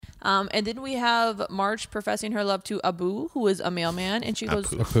And then we have Marge professing her love to Abu, who is a mailman, and she goes,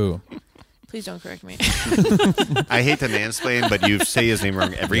 Apu. please don't correct me. I hate to mansplain, but you say his name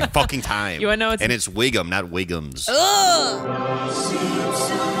wrong every fucking time. You wanna know it's- And it's Wiggum, not Wiggums.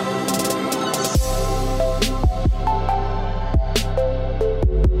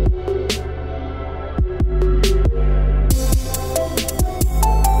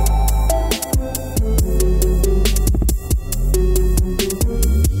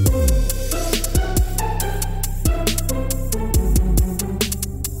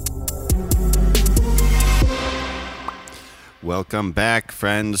 Welcome back,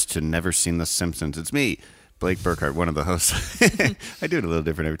 friends, to Never Seen The Simpsons. It's me, Blake Burkhart, one of the hosts. I do it a little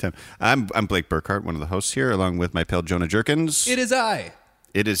different every time. I'm Blake Burkhart, one of the hosts here, along with my pal Jonah Jerkins. It is I.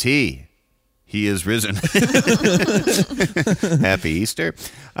 It is he. He is risen. Happy Easter.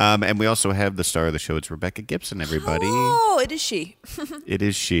 And we also have the star of the show. It's Rebecca Gibson, everybody. Oh, it is she. It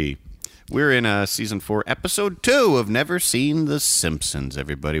is she. We're in season 4, episode 2 of Never Seen The Simpsons,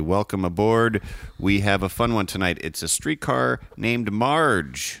 everybody. Welcome aboard. We have a fun one tonight. It's a streetcar named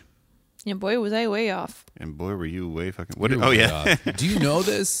Marge. And boy, was I way off. And boy, were you way fucking... What? You're Oh, way yeah. off. Do you know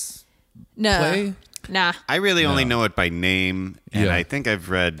this No. play? Nah. I really only know it by name, and Yeah. I think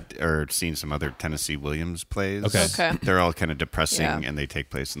I've read or seen some other Tennessee Williams plays. Okay. They're all kind of depressing, Yeah. and they take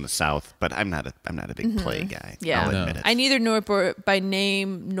place in the South. But I'm not a big play guy. Yeah. I'll No. admit it. I neither know it by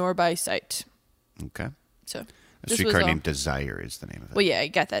name nor by sight. Okay. So A this streetcar was all- named Desire is the name of it. Well, yeah, I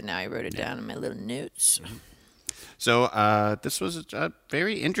got that now. I wrote it down in my little notes. So this was a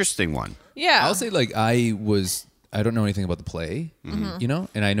very interesting one. Yeah. I'll say I don't know anything about the play, you know,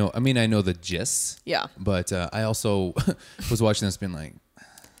 and I know the gist. Yeah. But I also was watching this being like,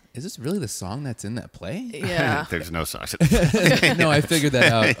 is this really the song that's in that play? Yeah. There's no sauce. No, I figured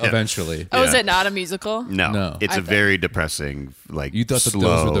that out eventually. Oh, is Yeah. it not a musical? No. It's I a thought- very depressing, like, You thought that slow.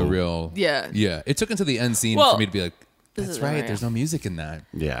 those were the real... Yeah. Yeah. It took until the end scene Well, for me to be like, this that's is right, real. there's no music in that.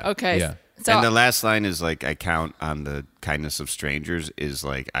 Yeah. Okay. Yeah. So And the last line is like, I count on the kindness of strangers is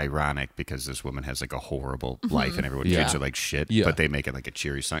like ironic because this woman has like a horrible life and everyone Yeah. treats her like shit, Yeah. but they make it like a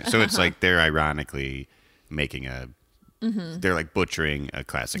cheery song. So it's like they're ironically making they're like butchering a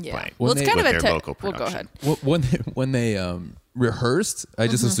classic yeah. play. Well, it's they- kind of with a their local Well, go production. ahead. When they rehearsed, I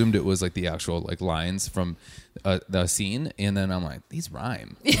just assumed it was like the actual like lines from the scene, and then I'm like, these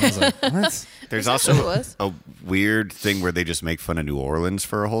rhyme. And I was like, what? There's what it also was. a weird thing where they just make fun of New Orleans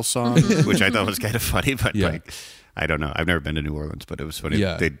for a whole song, which I thought was kind of funny, but Yeah. like, I don't know. I've never been to New Orleans, but it was funny.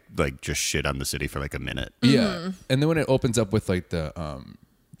 Yeah. They like just shit on the city for like a minute. Yeah. And then when it opens up with like the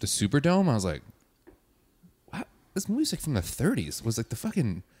Superdome, I was like, wow, this movie's like from the 30s. Was like the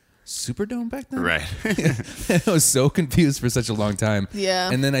fucking Superdome back then? Right. I was so confused for such a long time. Yeah.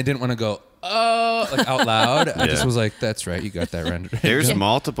 And then I didn't want to go, oh, like out loud. I just Yeah. was like, that's right, you got that rendered. There's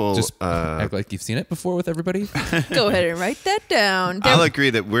multiple. Just act like you've seen it before with everybody. Go ahead and write that down. I'll agree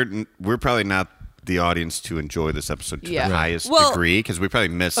that we're probably not the audience to enjoy this episode to Yeah. the Right. highest Well- degree because we probably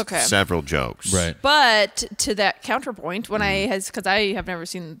missed Okay. several jokes. Right. But to that counterpoint, when because I have never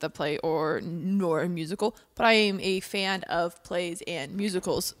seen the play nor a musical, but I am a fan of plays and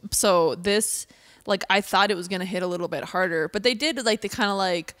musicals. So this, like, I thought it was gonna hit a little bit harder, but they did like the kind of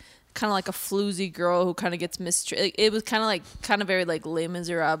like a floozy girl who kind of gets mistreated. Like, it was kind of very like Les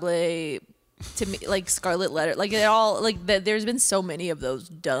Miserables to me, like Scarlet Letter. Like it all like there's been so many of those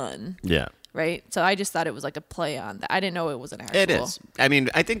done. Yeah. Right, so I just thought it was like a play on that. I didn't know it was an actual. It is. I mean,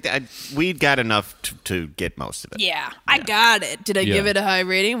 I think that we got enough to get most of it. Yeah, I got it. Did I Yeah. give it a high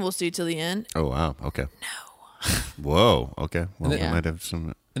rating? We'll see till the end. Oh, wow. Okay. No. Whoa. Okay. Well, Yeah. we might have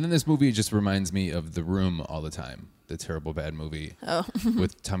some. And then this movie just reminds me of The Room all the time, the terrible bad movie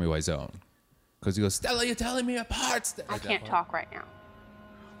with Tommy Wiseau. Because he goes, Stella, you're telling me apart. I can't talk right now.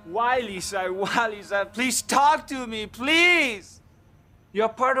 Why, Lisa? Why, Lisa? Please talk to me, please. You're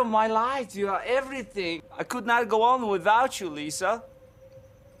part of my life. You are everything. I could not go on without you, Lisa.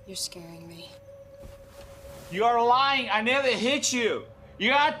 You're scaring me. You are lying. I never hit you.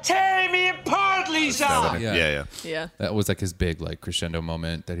 You are tearing me apart, Lisa. Yeah. Yeah. Yeah, That was like his big like crescendo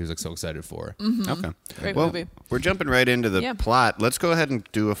moment that he was like so excited for. Okay. great Well, movie. we're jumping right into the Yeah. plot. Let's go ahead and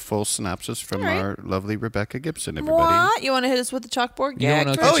do a full synopsis from All right. our lovely Rebecca Gibson, everybody. What? You want to hit us with the chalkboard? You don't want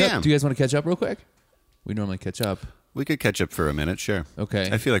to gag? catch Oh, up? yeah. Do you guys want to catch up real quick? We normally catch up. We could catch up for a minute, sure. Okay.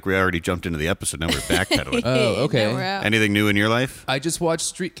 I feel like we already jumped into the episode. Now we're backpedaling. Oh, okay. Now we're out. Anything new in your life? I just watched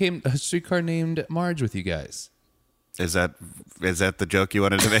Streetcar Named Marge with you guys. Is that the joke you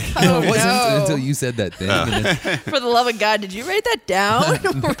wanted to make? No, it wasn't no. until you said that thing. And then, For the love of God, did you write that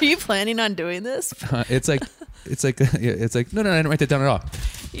down? Were you planning on doing this? it's like no, I didn't write that down at all.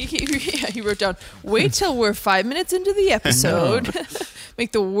 He wrote down, wait till we're 5 minutes into the episode.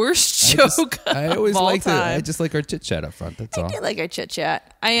 Make the worst joke I always of all like time. I just like our chit chat up front. That's all. I like our chit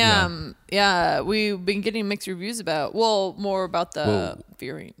chat. We've been getting mixed reviews about, more about the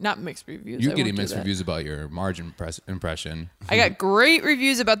Fury, not mixed reviews. You're I getting won't do mixed that. reviews about your Marge impression. I got great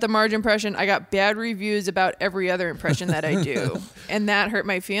reviews about the Marge impression. I got bad reviews about every other impression that I do, and that hurt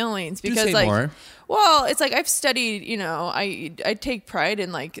my feelings because say like, more. well, it's like I've studied. I take pride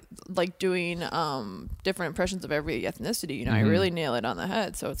in like doing different impressions of every ethnicity. I really nail it on the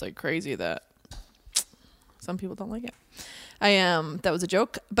head. So it's like crazy that some people don't like it. That was a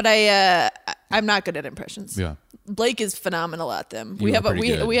joke, but I'm not good at impressions. Yeah. Blake is phenomenal at them. You We are have pretty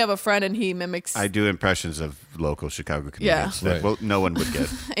good. we have a friend and he mimics I do impressions of local Chicago comedians Yeah. that well, no one would get.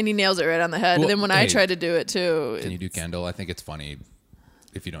 and he nails it right on the head. Well, and then when I hey, try to do it too, Can you do Kendall? I think it's funny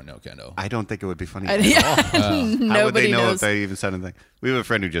if you don't know Kendall. I don't think it would be funny I- at yeah. all. How would Nobody they know knows. if they even said anything? We have a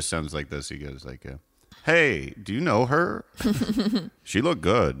friend who just sounds like this. He goes like, "Hey, do you know her? She looked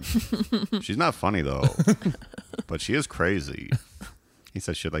good. She's not funny though, but she is crazy." He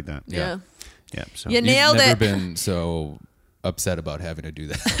says shit like that. Yeah. Yeah. So You You've nailed never it. been so upset about having to do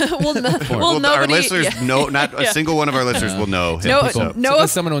that. well, our nobody. listeners yeah. know. Not a Yeah. single one of our listeners will know him. No, so. no, So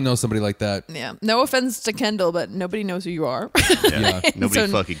someone will know somebody like that. yeah. No offense to Kendall, but nobody knows who you are. Yeah. Nobody So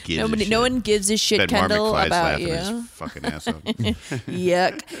fucking gives a shit. No one gives a shit, Bet Marmot Kendall, Clyde's about laughing you. his fucking ass off.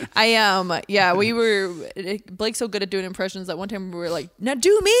 Yuck. Yeah, we were. Blake's so good at doing impressions that one time we were like, "Now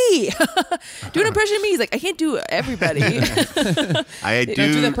do me, do an impression of me." He's like, "I can't do everybody." I Don't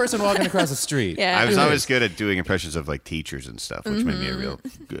do do. that person walking across the street. Yeah. I was always good at doing impressions of like teachers and stuff, which made me a real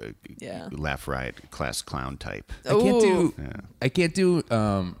Yeah. laugh riot class clown type. I can't do. Ooh. I can't do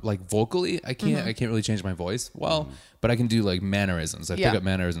like vocally. I can't. I can't really change my voice well, but I can do like mannerisms. I Yeah. pick up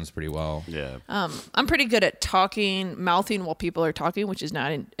mannerisms pretty well. Yeah. I'm pretty good at talking, mouthing while people are talking, which is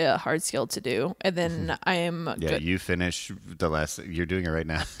not a hard skill to do. And then I am Yeah, good. you finish the last. You're doing it right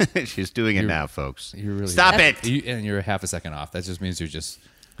now. She's doing it now, folks. You're really Stop it. And you're half a second off. That just means you're just.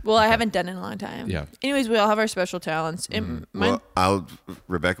 Well, I haven't done it in a long time. Yeah. Anyways, we all have our special talents. And mine, Well,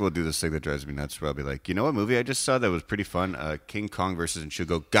 Rebecca will do this thing that drives me nuts. Where I'll be like, you know what movie I just saw that was pretty fun? King Kong versus, and she'll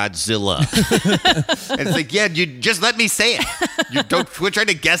go Godzilla. And it's like, yeah, you just let me say it. You don't. We're trying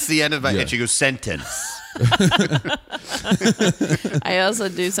to guess the end of it. Yeah. And she goes sentence. I also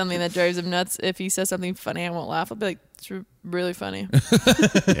do something that drives him nuts. If he says something funny, I won't laugh. I'll be like, "It's really funny."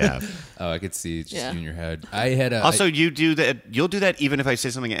 Yeah. Oh, I could see it just Yeah. you in your head. I had a. Also, you do that. You'll do that even if I say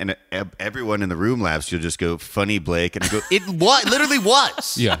something and everyone in the room laughs. You'll just go, "Funny, Blake," and I go, "It what? Literally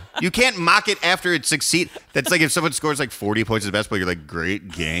was." Yeah. You can't mock it after it succeeds. That's like if someone scores like 40 points in basketball, you're like,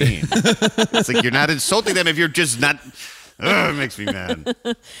 "Great game." It's like you're not insulting them if you're just not. Ugh, it makes me mad.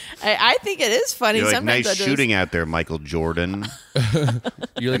 I think it is funny. You're like, Sometimes nice I shooting out there, Michael Jordan.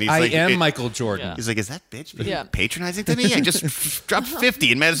 You're like, he's I like, am it- Michael Jordan. He's like, is that bitch being Yeah. patronizing to me? I just dropped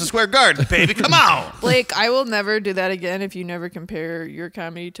 50 in Madison Square Garden, baby. Come on. Blake, I will never do that again if you never compare your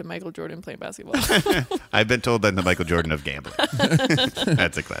comedy to Michael Jordan playing basketball. I've been told I'm the Michael Jordan of gambling.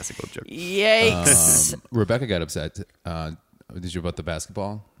 That's a classical joke. Yikes. Rebecca got upset. Did you about the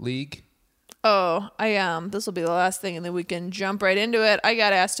basketball league? Oh, this will be the last thing, and then we can jump right into it. I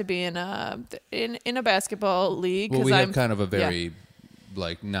got asked to be in a basketball league Well, because we I'm have kind of a very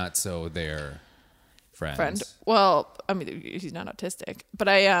like not so there friends. friend. Well, I mean, he's not autistic, but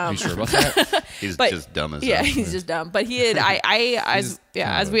I Are you sure about that? He's but just dumb as yeah, hell. he's just dumb. But he had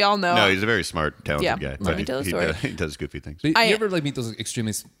as we all know. No, he's a very smart, talented Yeah. guy. Let me tell the story. He does goofy things. But I- you ever like meet those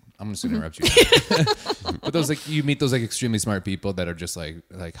extremely? I'm just gonna interrupt you. But those like you meet those like extremely smart people that are just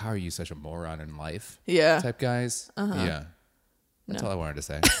like how are you such a moron in life? Yeah. Type guys. Yeah. That's all I wanted to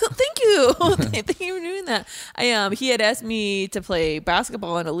say. Thank you. Thank you for doing that. He had asked me to play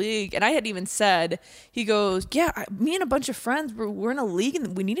basketball in a league, and I had even said, he goes, "Yeah, me and a bunch of friends we're in a league,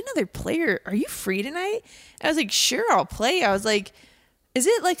 and we need another player. Are you free tonight?" And I was like, "Sure, I'll play." I was like, "Is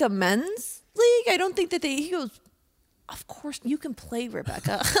it like a men's league?" I don't think that they. He goes, "Of course you can play,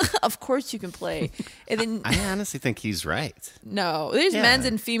 Rebecca. Of course you can play." And then I honestly think he's right. no, there's Yeah. men's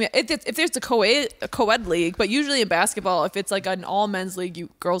and female. If there's a co-ed league, but usually in basketball, if it's like an all men's league,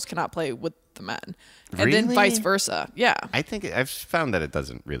 girls cannot play with the men, and then Really? vice versa. Yeah, I think I've found that it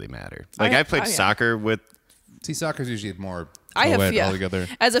doesn't really matter. Like I played yeah. soccer with. See, soccer's usually more I have co-ed yeah. altogether.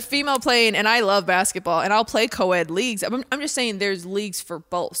 As a female playing, and I love basketball, and I'll play co-ed leagues. I'm just saying there's leagues for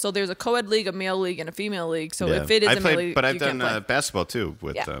both. So there's a co-ed league, a male league, and a female league. So Yeah. if it is I a played, male league, but I've you done can't play. basketball too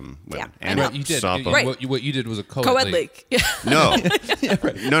with Yeah. women Yeah. and I know. Right, you did. softball. Right. What you did was a co-ed, co-ed league. league. Yeah. No,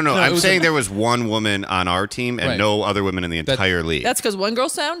 no. it I'm was saying a- there was one woman on our team and Right. no other women in the entire league. That's because one girl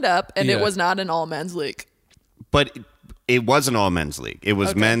signed up, and Yeah. it was not an all men's league. But It wasn't all men's league. It was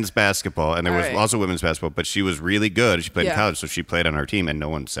Okay. men's basketball, and there All was right. also women's basketball. But she was really good. She played in Yeah. college, so she played on our team, and no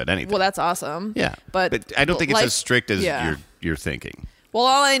one said anything. Well, that's awesome. yeah, But I don't think it's like- as strict as yeah. you're thinking. Well,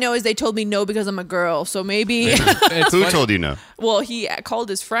 all I know is they told me no because I'm a girl. So maybe. It's Who funny. told you no? Well, he called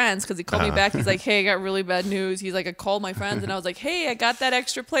his friends because he called Uh-huh. me back. He's like, "Hey, I got really bad news." He's like, "I called my friends and I was like, hey, I got that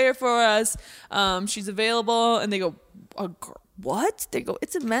extra player for us. She's available." And they go, "What?" They go,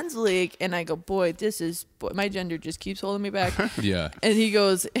 "It's a men's league." And I go, "Boy, my gender just keeps holding me back." Yeah. And he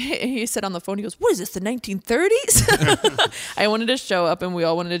goes, he said on the phone, he goes, "What is this, the 1930s?" I wanted to show up and we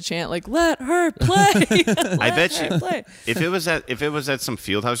all wanted to chant like, "Let her play." I bet you play. if it was at some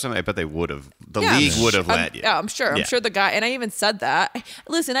field house or something, I bet they would have. The Yeah, league would have let you. Yeah, I'm sure. Yeah. I'm sure the guy, and I even said that.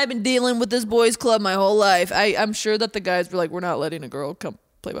 Listen, I've been dealing with this boys' club my whole life. I'm sure that the guys were like, "We're not letting a girl come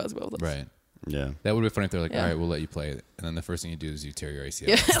play basketball with us." Right. Yeah. That would be funny if they're like, Yeah. all right, we'll let you play it. And then the first thing you do is you tear your ACL.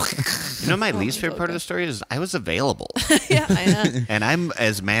 Yeah, You know, my least favorite part of the story is I was available, yeah, I know. and I'm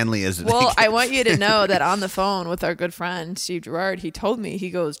as manly as. Well, I want you to know that on the phone with our good friend Steve Gerard, he told me, he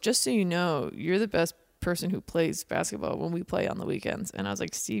goes, "Just so you know, you're the best person who plays basketball when we play on the weekends." And I was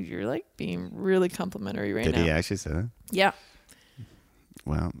like, "Steve, you're like being really complimentary right Did now." he actually say that? Yeah,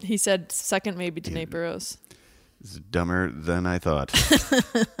 Well, he said second maybe to Nate Burrows. it's dumber than I thought.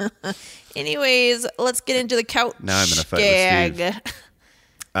 Anyways, let's get into the couch Now I'm in a fight with gag.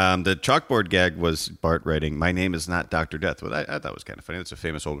 The chalkboard gag was Bart writing, "My name is not Dr. Death." Well, I thought was kind of funny. It's a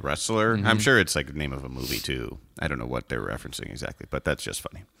famous old wrestler. I'm sure it's like the name of a movie, too. I don't know what they're referencing exactly, but that's just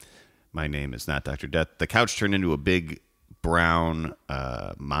funny. My name is not Dr. Death. The couch turned into a big brown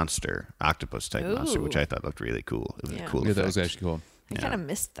monster, octopus-type monster, which Ooh. I thought looked really cool. It was Yeah. a cool Yeah, that was effect. actually cool. I kind of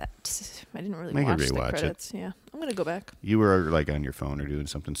missed that. I didn't really Make her watch the rewatch it. credits. Yeah, I'm gonna go back. You were like on your phone or doing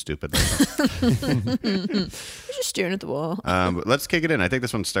something stupid. I'm just staring at the wall. But let's kick it in. I think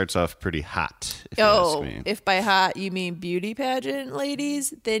this one starts off pretty hot, if you ask Oh, me. if by hot you mean beauty pageant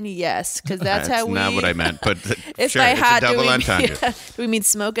ladies, then yes, because that's how we. not what I meant, but If sure, by it's hot a double do we, entendre. do we mean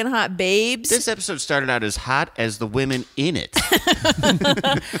smoking hot babes? This episode started out as hot as the women in it.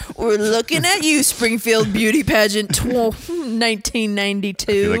 We're looking at you, Springfield Beauty Pageant 1992.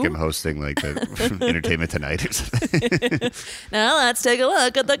 I feel like I'm hosting like the Entertainment Tonight or something. Now let's take a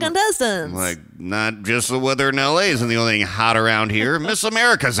look at the contestants. Like, not just the weather in LA isn't the only thing hot around here. Miss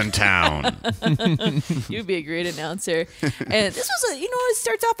America's in town. You'd be a great announcer. And this was it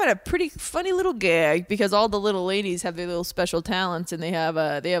starts off at a pretty funny little gag because all the little ladies have their little special talents and they have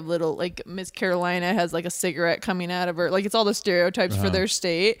little, like Miss Carolina has like a cigarette coming out of her. Like it's all the stereotypes for their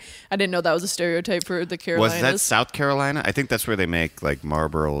state. I didn't know that was a stereotype for the Carolinas. Was that South Carolina? I think that's where they make like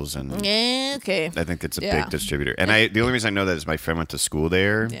Marlboros and Yeah, okay. I think it's a Yeah. big distributor. And the only reason I know that is my friend went to school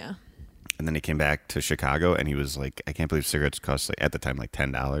there. Yeah. And then he came back to Chicago and he was like, I can't believe cigarettes cost like, at the time like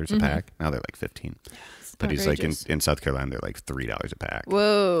 $10 a pack. Now they're like 15. But he's like outrageous. in South Carolina they're like $3 a pack.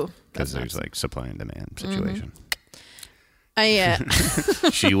 Whoa. Because there's like supply and demand situation. I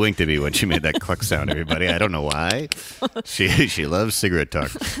She winked at me when she made that cluck sound, everybody. I don't know why. She loves cigarette talk.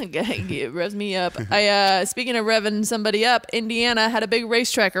 it revs me up. Speaking of revving somebody up, Indiana had a big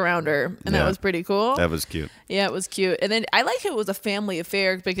racetrack around her, and Yeah. that was pretty cool. That was cute. Yeah, it was cute. And then I like it was a family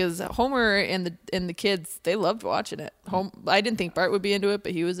affair because Homer and the kids, they loved watching it. I didn't think Bart would be into it,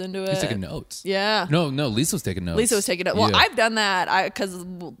 but he was into it. He's taking notes. Yeah. No, Lisa was taking notes. Lisa was taking it. Well, Yeah. I've done that because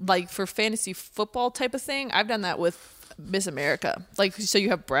like for fantasy football type of thing, I've done that with Miss America. Like, so you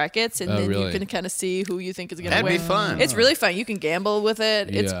have brackets and Oh, then really? you can kind of see who you think is going to That'd win. be fun. It's really fun. You can gamble with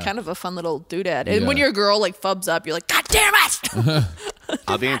it. It's Yeah. kind of a fun little doodad. And when Yeah. your girl like fubs up, you're like, God damn it!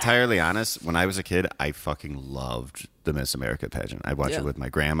 I'll be entirely honest. When I was a kid, I fucking loved the Miss America pageant. I watched Yeah. it with my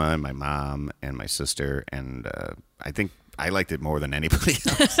grandma and my mom and my sister, and I think I liked it more than anybody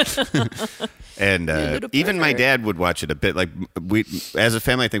else. And little even my pervert. dad would watch it a bit. Like we, as a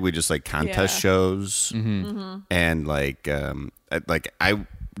family, I think we just like contest Yeah. shows, and like I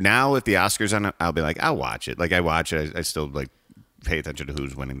now with the Oscars on, I'll be like, I'll watch it. Like I watch it. I still like pay attention to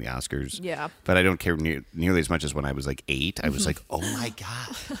who's winning the Oscars. Yeah. But I don't care nearly as much as when I was like 8. I was like, oh my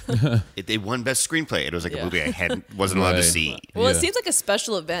God. They won Best Screenplay. It was like Yeah. a movie I wasn't allowed to Right. see. Well, it Yeah. seems like a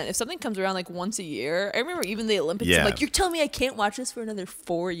special event. If something comes around like once a year, I remember even the Olympics. Yeah. I'm like, you're telling me I can't watch this for another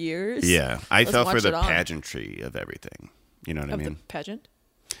 4 years? Yeah. I Let's fell for watch the it on. pageantry of everything. You know what I Of mean? the pageant.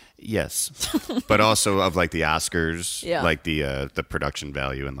 Yes. But also of like the Oscars, Yeah. like the production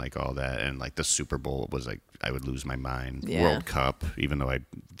value and like all that. And like the Super Bowl was like, I would lose my mind. Yeah. World Cup, even though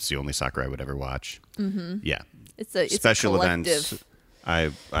it's the only soccer I would ever watch. Mm-hmm. Yeah. It's a Special collective. events.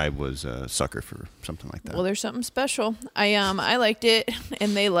 I was a sucker for something like that. Well, there's something special. I liked it,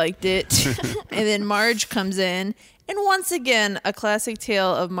 and they liked it, and then Marge comes in, and once again, a classic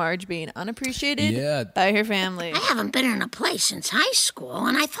tale of Marge being unappreciated by her family. I haven't been in a play since high school,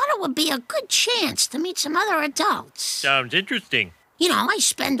 and I thought it would be a good chance to meet some other adults. Sounds interesting. You know, I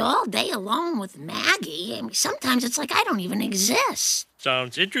spend all day alone with Maggie, and sometimes it's like I don't even exist.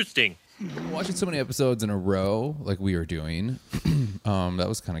 Sounds interesting. Watching so many episodes in a row, like we were doing, that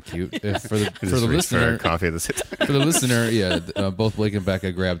was kind of cute. For the listener, coffee at the same time. for the listener, both Blake and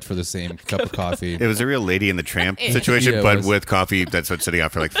Becca grabbed for the same cup of coffee. It was a real Lady in the Tramp situation, Yeah, it but was. with coffee that's been sitting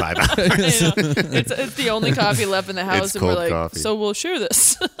out for like 5 hours. It's the only coffee left in the house, It's and we're cold like, coffee. so we'll share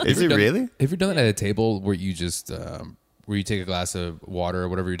this. Is it really? Have you done that at a table where you just where you take a glass of water or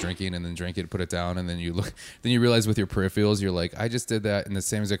whatever you're drinking and then drink it, put it down, and then you realize with your peripherals you're like, I just did that in the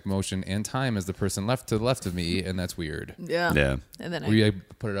same exact motion and time as the person left to the left of me, and that's weird. Yeah. Yeah. And then Where you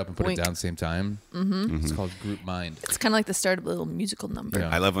put it up and put Wink. it down at the same time. Mm-hmm. It's called group mind. it's kind of like the start of a little musical number. Yeah.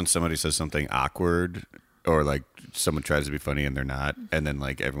 I love when somebody says something awkward or like someone tries to be funny and they're not, and then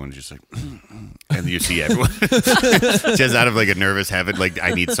like everyone's just like, and you see everyone just out of like a nervous habit, like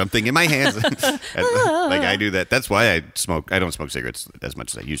I need something in my hands. Like I do that. That's why I smoke. I don't smoke cigarettes as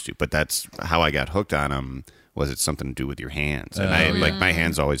much as I used to, but that's how I got hooked on them. Was it something to do with your hands? And like my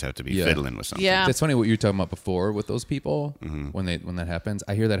hands always have to be fiddling with something. Yeah. That's funny what you were talking about before with those people when that happens.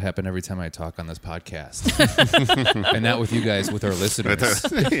 I hear that happen every time I talk on this podcast, and not with you guys, with our listeners,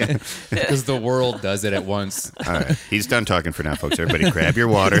 because the world does it at once. All right, he's done talking for now, folks. Everybody, grab your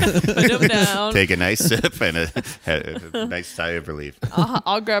water, Put them down. take a nice sip, and a nice sigh of relief.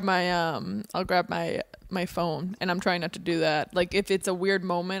 I'll grab my phone, and I'm trying not to do that. Like if it's a weird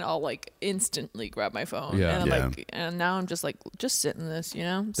moment, I'll like instantly grab my phone. Yeah. And I'm Yeah. like, and now I'm just like, just sit in this,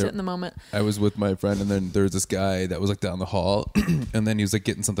 sit in the moment. I was with my friend, and then there was this guy that was like down the hall, and then he was like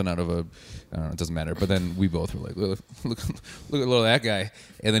getting something out of I don't know, it doesn't matter. But then we both were like, look at little that guy,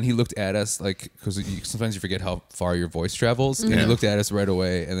 and then he looked at us like, because sometimes you forget how far your voice travels, and he looked at us right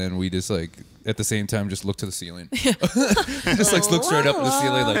away, and then we just like at the same time just looked to the ceiling, just like looked straight up at the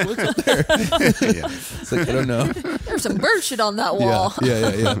ceiling, like what's up there? Yeah. It's like I don't know. There's some bird shit on that wall.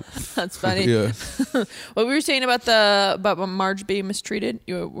 Yeah. That's funny. Yeah. What we were saying about Marge being mistreated,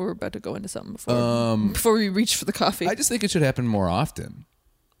 we're about to go into something before we reach for the coffee. I just think it should happen more often.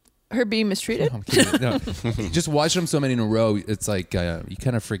 Her being mistreated? I'm kidding. No. Just watching them so many in a row, it's like you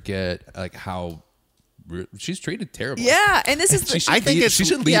kind of forget like how she's treated terribly. Yeah, and this is she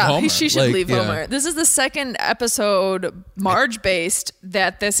should leave Homer. she should Like, leave yeah. Homer. This is the second episode Marge based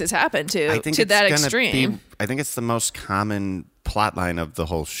that this has happened to I think to it's that gonna extreme. I think it's the most common plot line of the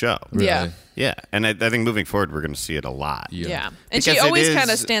whole show. Yeah. Really. Yeah, and I think moving forward, we're going to see it a lot. Yeah. And Because she it always is- kind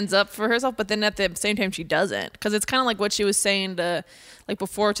of stands up for herself, but then at the same time she doesn't. Because it's kind of like what she was saying to, like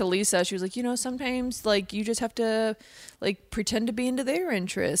before to Lisa, she was like, sometimes like you just have to like pretend to be into their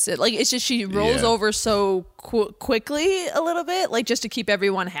interests. It's just she rolls Yeah. over so quickly a little bit, like just to keep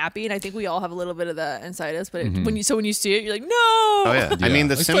everyone happy. And I think we all have a little bit of that inside us. But when you see it, you're like, no. Oh yeah. I mean,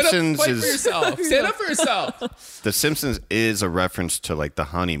 The Like, Simpsons fight for is yourself. Stand up for yourself. The Simpsons is a reference to like the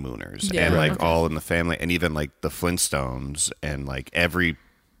honeymooners Yeah. and Right. like all in the family, and even like the Flintstones, and like every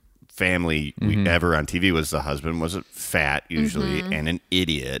family ever on TV was the husband was fat usually and an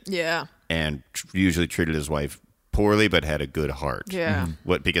idiot, Yeah. and usually treated his wife poorly but had a good heart. Yeah.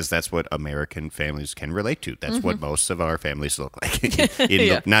 Because that's what American families can relate to. That's what most of our families look like.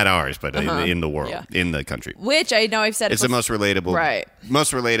 Yeah. Not ours, but in the world, Yeah. in the country. Which I know I've said It's the most relatable, Right.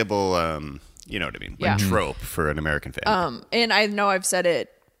 Most relatable. You know what I mean? Yeah. Like trope for an American family. And I know I've said it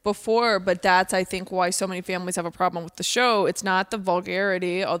before, but that's I think why so many families have a problem with the show. It's not the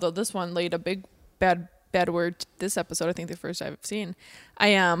vulgarity, although this one laid a big bad word this episode. I think the first I've seen.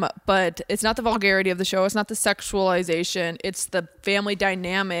 But it's not the vulgarity of the show. It's not the sexualization. It's the family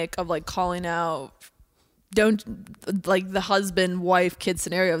dynamic of like calling out. Don't like the husband, wife, kid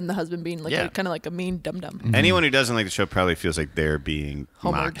scenario, and the husband being like Yeah. kind of like a mean dum dum. Anyone who doesn't like the show probably feels like they're being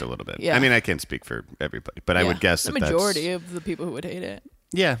Homered. mocked a little bit. Yeah. I mean, I can't speak for everybody, but I would guess the that majority that's, of the people who would hate it.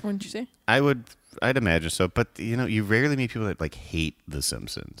 yeah, Wouldn't you say? I'd imagine so. But you rarely meet people that like hate The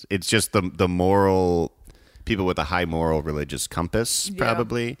Simpsons. It's just the moral people with a high moral religious compass, Yeah.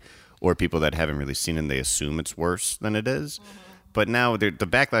 probably, or people that haven't really seen it and they assume it's worse than it is. But now the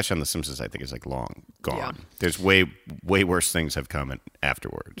backlash on The Simpsons, I think, is like long gone. Yeah. There's way worse things have come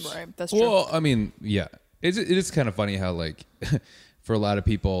afterwards. Right. That's true. Well, I mean, yeah, it is kind of funny how like for a lot of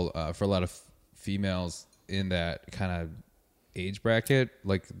people, for a lot of females in that kind of age bracket,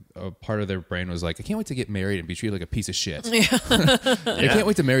 like a part of their brain was like, I can't wait to get married and be treated like a piece of shit. I can't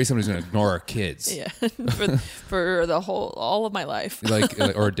wait to marry somebody who's going to ignore our kids. Yeah, for all of my life. Like,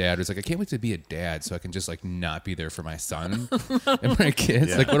 or a dad who's like, I can't wait to be a dad so I can just like not be there for my son and my kids.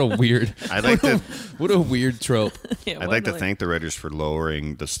 Yeah. Like, what a weird, what a weird trope. Yeah, I'd like to totally. thank the writers for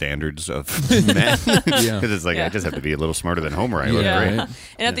lowering the standards of men. Because it's like, I just have to be a little smarter than Homer. I look Yeah. great. Right?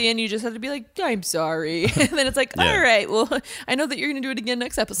 And at the end, you just have to be like, I'm sorry. And then it's like, all right, well, I know that you're going to do it again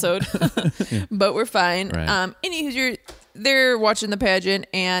next episode, but we're fine. Right. Anywho, they're watching the pageant,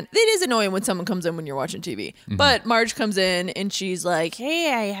 and it is annoying when someone comes in when you're watching TV. But Marge comes in, and she's like,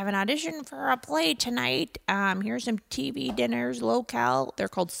 hey, I have an audition for a play tonight. Here's some TV dinners, locale. They're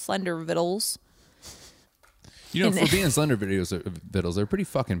called Slender Vittles. You know, for being Slender Vittles, they're pretty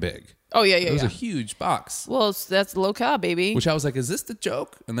fucking big. Oh, yeah. It was a huge box. Well, that's locale, baby. Which I was like, is this the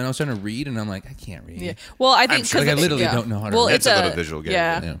joke? And then I was trying to read, and I'm like, I can't read. Yeah. Well, I think Like, I 'cause literally yeah. don't know how to Well, read. it's It's a little visual gag,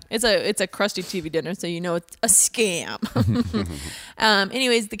 Yeah. yeah. It's a crusty TV dinner, so you know it's a scam.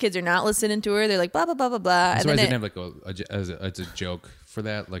 Anyways, the kids are not listening to her. They're like blah blah blah blah blah. I'm And surprised then they didn't have like it's a joke for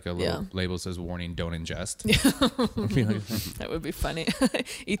that, like a little label says warning, don't ingest. that would be funny.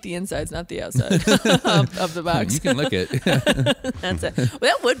 Eat the insides, not the outside of the box. You can lick it. That's it. Well,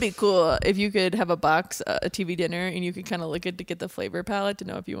 that would be cool if you could have a box, a TV dinner, and you could kind of lick it to get the flavor palette to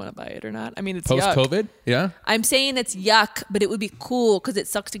know if you want to buy it or not. I mean, it's Post yuck. COVID, yeah. I'm saying it's yuck, but it would be cool because it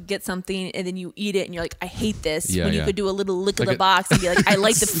sucks to get something and then you eat it and you're like, I hate this. Yeah, when you yeah. could do a little lick of Like the box and be like, I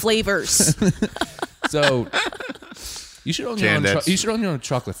like the flavors. So you should own your Jan, own. that's- You should own your own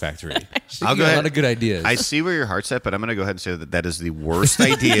chocolate factory. I'll You go got ahead. a lot of good ideas. I see where your heart's at, but I'm going to go ahead and say that that is the worst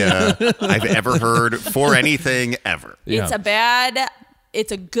idea I've ever heard for anything ever. Yeah.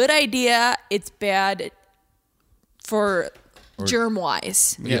 It's a good idea. It's bad for germ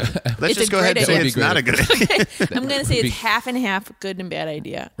wise. Yeah. Let's It's just a go ahead and great say idea. it's not a good idea. I'm going to say it's half and half, good and bad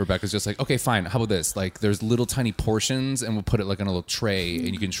idea. Rebecca's just like, okay, fine. How about this? Like, there's little tiny portions, and we'll put it like on a little tray, and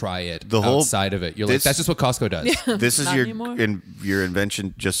you can try it The whole- outside of it. You're like, this- that's just what Costco does. This is Not your anymore. your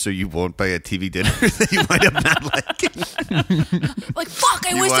invention just so you won't buy a TV dinner that you wind up not liking. Like, fuck,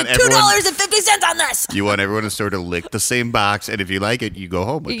 I You wasted want everyone- $2.50 on this. You want everyone to sort of lick the same box, and if you like it, you go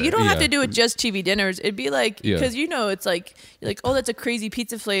home with You it. don't have Yeah. to do it just TV dinners. It'd be like, Yeah. because it's like, you're like, oh, that's a crazy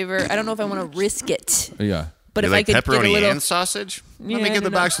pizza flavor. I don't know if I want to risk it. Yeah. But You if like I could get a pepperoni little, and sausage? Let Yeah, me I give the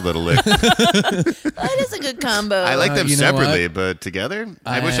don't know. box a little lick. that is a good combo. I like them you know separately, what? but together,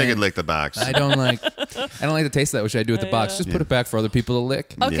 I wish I could lick the box. I don't like the taste of that, which I do with the box. Just put it back for other people to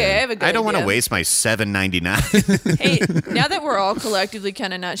lick. Okay, I have a good I don't want to idea. waste my $7.99. Hey, now that we're all collectively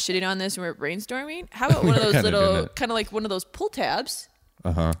kind of not shitting on this and we're brainstorming, how about one of those Kinda doing little, it. kind of like one of those pull tabs?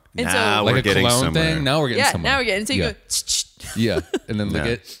 Uh-huh. And Now so, we're Like a getting cologne somewhere. thing. Now we're getting yeah, somewhere. now we're getting. So you yeah. go, Yeah. And then lick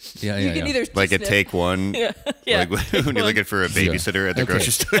Yeah. it. Yeah, you yeah, can yeah. either Like a sniff- take one. Yeah, yeah. Like when you're looking for a babysitter at the Okay.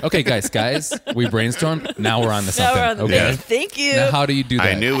 grocery store. Okay, guys, we brainstormed. Now we're on to Now something. we're on the okay. Thank you. Now, how do you do that?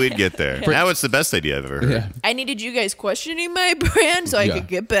 I knew we'd get there. Now it's the best idea I've ever heard. Yeah. I needed you guys questioning my brand so I Yeah. could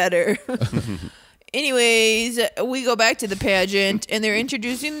get better. Anyways, we go back to the pageant and they're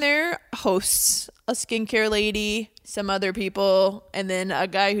introducing their hosts, a skincare lady, some other people, and then a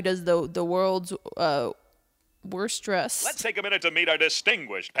guy who does the world's worst dress. Let's take a minute to meet our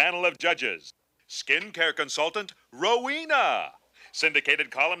distinguished panel of judges. Skincare consultant, Rowena.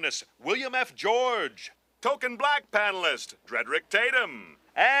 Syndicated columnist, William F. George. Token black panelist, Dredrick Tatum.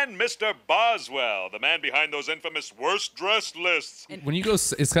 And Mr. Boswell, the man behind those infamous worst dressed lists. When you go,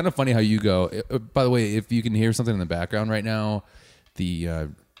 it's kind of funny how you go. By the way, if you can hear something in the background right now, the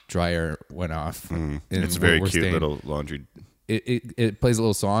dryer went off. And It's a very we're cute staying- little laundry. It plays a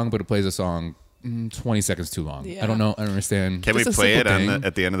little song, but it plays a song 20 seconds too long. Yeah. I don't know. I don't understand. Can we Just a play it simple on thing.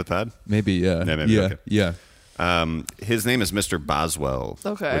 at the end of the pod? Maybe, yeah. Yeah, maybe, yeah, okay. yeah. His name is Mr. Boswell.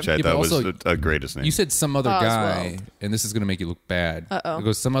 Okay. Which I Yeah, but thought was also, a greatest name. You said some other Boswell. guy, and this is going to make you look bad. Uh-oh. It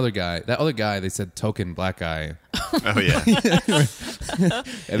goes, some other guy. That other guy, they said token black guy. oh, yeah.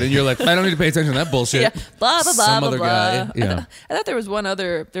 And then you're like, I don't need to pay attention to that bullshit. Yeah, blah blah blah Some blah other blah. guy. Yeah. I thought there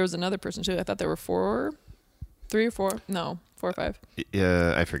was another person too. I thought there were 3 or 4. No, 4 or 5.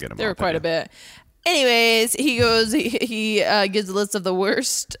 Yeah, I forget them There all, were quite but a bit. Anyways, he goes. He gives a list of the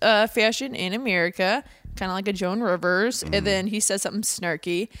worst fashion in America, kind of like a Joan Rivers, and then he says something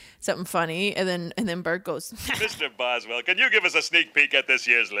snarky, something funny, and then Bart goes, Mr. Boswell, can you give us a sneak peek at this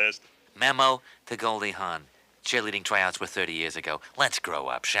year's list? Memo to Goldie Hawn. Cheerleading tryouts were 30 years ago. Let's grow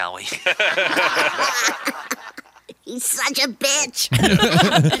up, shall we? He's such a bitch.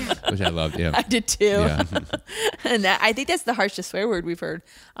 Which I loved, yeah. I did too. Yeah. And I think that's the harshest swear word we've heard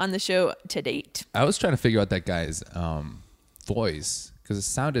on the show to date. I was trying to figure out that guy's voice because it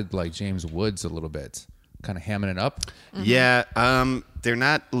sounded like James Woods a little bit. kind of hamming it up. Yeah, they're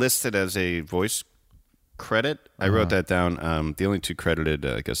not listed as a voice credit. I wrote that down. The only two credited,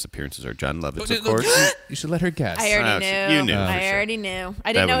 I guess, appearances are John Lovitz, of course. You should let her guess. I already knew. You knew. I already knew.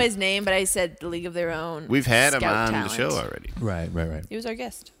 I didn't know his name, but I said the League of Their Own. We've had him Scout on talent. the show already. Right. He was our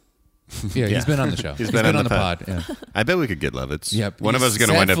guest. Yeah, he's been on the show. He's been on the pod. Yeah. I bet we could get Lovitz. Yep. One of us is going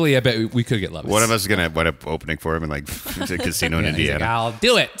to wind up. Sadly, I bet we could get Lovitz. One of us is going to wind up opening for him in like a casino in Yeah, he's Indiana. like, I'll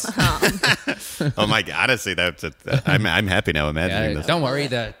do it. Oh my god! Honestly, I'm happy now imagining this. Don't worry,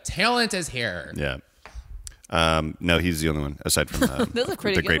 the talent is here. Yeah. No, he's the only one aside from This is a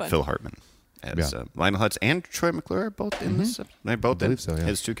pretty the good great one. Phil Hartman as Lionel Hutz and Troy McClure are both in this. They're both in. believe so, yeah.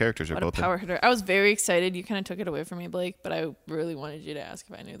 His two characters are What a both power hitter. I was very excited. You kind of took it away from me, Blake, but I really wanted you to ask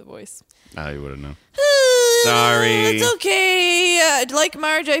if I knew the voice. in. You would have known. Sorry. It's okay. Like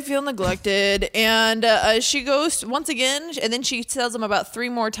Marge, I feel neglected. And she goes once again, and then she tells him about 3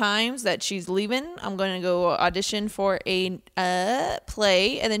 more times that she's leaving. I'm going to go audition for a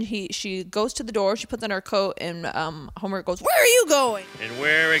play. And then she goes to the door. She puts on her coat, and Homer goes, "Where are you going?" And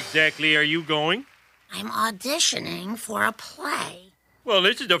where exactly are you going? I'm auditioning for a play. Well,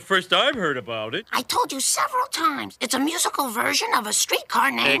 this is the first I've heard about it. I told you several times. It's a musical version of a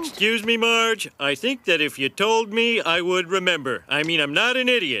streetcar named... Excuse me, Marge. I think that if you told me, I would remember. I mean, I'm not an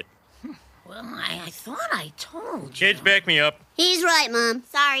idiot. Well, I thought I told you. Kids, back me up. He's right, Mom.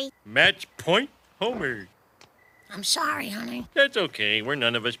 Sorry. Match point, Homer. I'm sorry, honey. That's okay. We're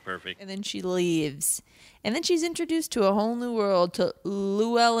none of us perfect. And then she leaves. And then she's introduced to a whole new world, to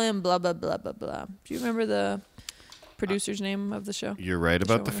Llewellyn, blah, blah, blah, blah, blah. Do you remember the producer's name of the show? You're right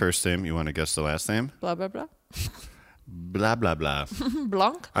about the showrunner. first name. You want to guess the last name? Blah, blah, blah. Blah blah blah.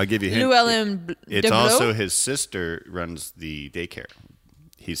 Blanc? I'll give you a hint. Llewellyn It's Deblow? also his sister runs the daycare.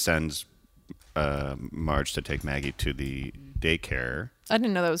 He sends Marge to take Maggie to the daycare. I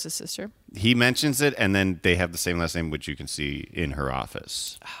didn't know that was his sister. He mentions it, and then they have the same last name, which you can see in her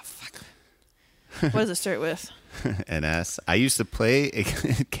office. What does it start with? An S. I used to play a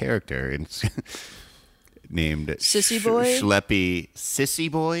character named Sissy Boy? Schleppy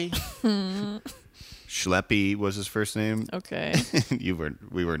Sissy Boy. Schleppy was his first name. Okay. We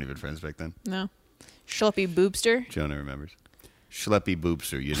weren't even friends back then. No. Schleppy Boobster? Jonah remembers. Schleppy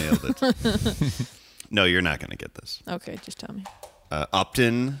Boobster, you nailed it. No, you're not going to get this. Okay, just tell me.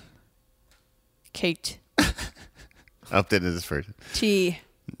 Upton. Kate. Upton is his first. T.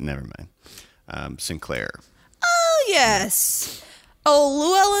 Never mind. Sinclair. Oh, yes. Oh,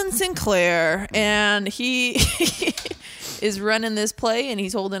 Llewellyn Sinclair. And he is running this play, and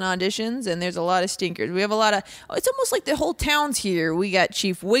he's holding auditions, and there's a lot of stinkers. We have a lot of... Oh, it's almost like the whole town's here. We got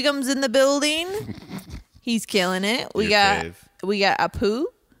Chief Wiggum's in the building. He's killing it. We Your got fave. Apu.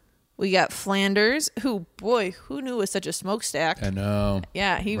 We got Flanders, who knew was such a smokestack. I know.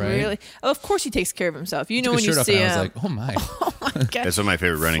 Yeah, he Right? really... Of course he takes care of himself. You know Took when his you shirt off see and him. I was like, oh my. Oh my God. That's one of my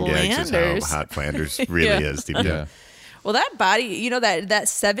favorite running gags is Flanders. how hot Flanders really Yeah. is. Deep Yeah. down. Well, that body, you know, that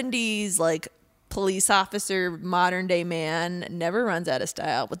 70s like police officer, modern day man never runs out of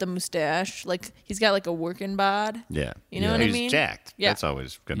style with the mustache. Like he's got like a working bod. Yeah. You know what I He's mean? jacked. Yeah. That's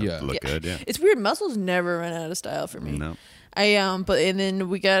always going to Yeah. look good. Yeah. It's weird. Muscles never run out of style for me. No. And then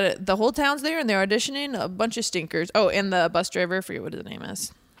we got the whole town's there and they're auditioning a bunch of stinkers. Oh, and the bus driver, I forget what his name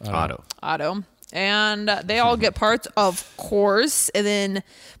is. Otto. And they all get parts, of course. And then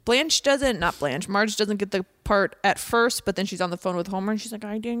Marge doesn't get the part at first, but then she's on the phone with Homer and she's like,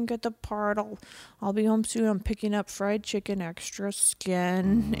 I didn't get the part. I'll be home soon. I'm picking up fried chicken, extra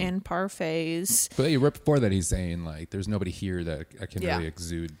skin, and parfaits. But right before that, he's saying, like, there's nobody here that I can Yeah. really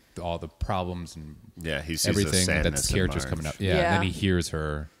exude all the problems and Yeah, he sees the everything sadness that's in characters Marge. coming up. Yeah, Yeah. and then he hears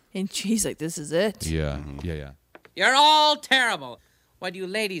her. And she's like, this is it. Yeah, Mm-hmm. yeah. You're all terrible. What you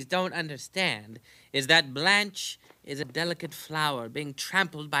ladies don't understand is that Blanche is a delicate flower being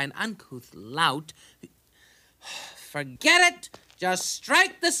trampled by an uncouth lout. Forget it. Just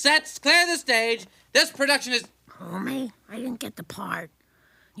strike the sets, clear the stage. This production is... Homie, I didn't get the part.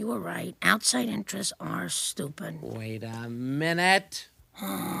 You were right. Outside interests are stupid. Wait a minute.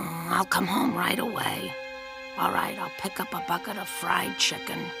 I'll come home right away. All right, I'll pick up a bucket of fried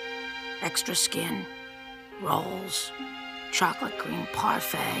chicken, extra skin, rolls, chocolate cream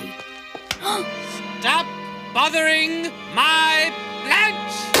parfait. Stop bothering my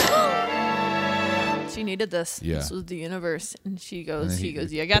Blanche! She needed this. Yeah. This was the universe. And he And then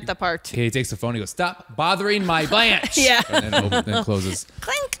goes, you got the part. Okay, he takes the phone. He goes, "Stop bothering my Blanche." Yeah. and then closes.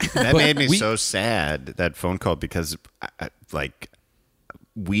 Clink. That But made me we- so sad, that phone call, because,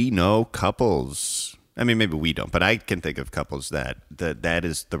 we know couples. I mean, maybe we don't, but I can think of couples that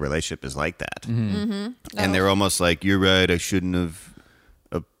is the relationship is like that. Mm-hmm. And they're almost like, you're right, I shouldn't have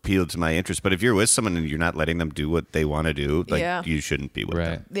appealed to my interest. But if you're with someone and you're not letting them do what they want to do, like Yeah. you shouldn't be with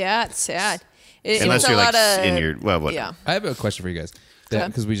them. Yeah, it's sad. Unless it's you're a like lot of, in your what? Yeah. I have a question for you guys. Go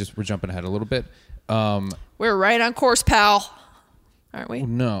ahead. Because we're jumping ahead a little bit. We're right on course, pal. Aren't we?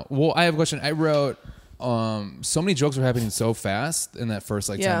 No. Well, I have a question. I wrote so many jokes were happening so fast in that first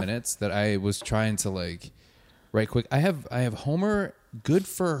 10 minutes that I was trying to write quick. I have Homer, good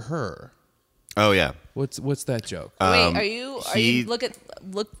for her. Oh yeah. What's that joke? Wait, are you look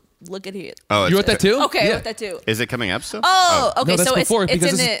at here. Oh, you wrote that too? Okay, I wrote that too. Is it coming up still? Oh, okay. No, that's so before it's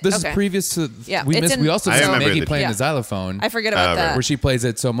because in this is okay. previous to. Yeah, we it's missed. in- We also I missed remember Maggie the- playing Yeah. the xylophone. I forget about that. Where she plays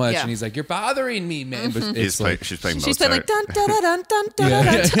it so much, Yeah. and he's like, "You're bothering me, man." But She's playing Mozart. She's playing like dun dun dun dun dun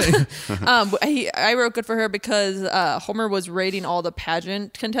dun dun. I wrote good for her because Homer was rating all the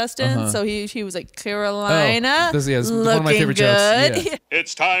pageant contestants, so he was like Carolina, Oh, this is looking one of my favorite good. jokes. Yeah.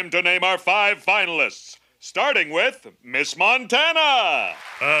 It's time to name our 5 finalists, starting with Miss Montana,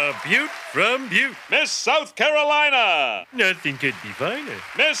 Butte from Butte. Miss South Carolina, Nothing could be finer.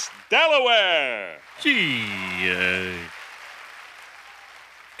 Miss Delaware,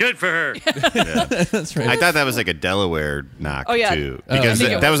 Good for her. That's right. I thought that was like a Delaware knock Oh, yeah. too, I because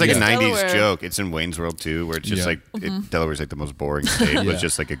think it that was like was. a '90s Delaware. joke. It's in Wayne's World too, where it's just Yeah. like Delaware's like the most boring state. Yeah. Was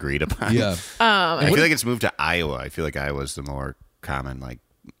just like agreed upon. Yeah. I feel like it's moved to Iowa. I feel like Iowa's the more common like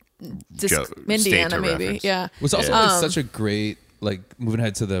Just state Indiana, to maybe. reference. Yeah. It was also Yeah. such a great moving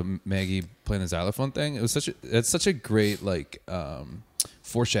ahead to the Maggie playing the xylophone thing. It was such a great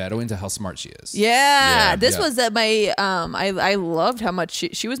foreshadowing to how smart she is. Yeah, this Yeah. was my I loved how much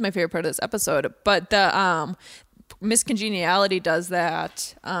she was my favorite part of this episode. But the Miss Congeniality does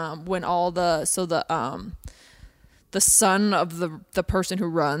that when all the son of the person who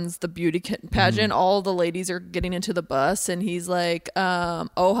runs the beauty pageant, all the ladies are getting into the bus, and he's like,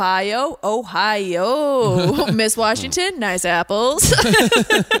 Ohio, Miss Washington, nice apples.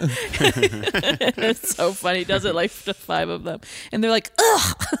 It's so funny. He does it like to 5 of them, and they're like,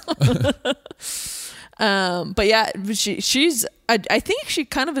 ugh. But yeah, she's. I think she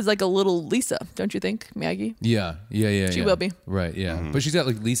kind of is like a little Lisa, don't you think, Maggie? Yeah. She will be. Right, yeah. But she's got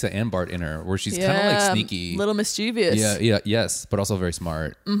like Lisa and Bart in her, where she's kind of Yeah, like sneaky. little mischievous. Yes, but also very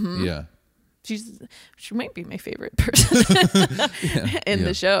smart. Mm-hmm. Yeah. She might be my favorite person in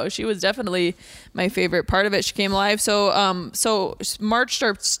the show. She was definitely my favorite part of it. She came alive. So Marge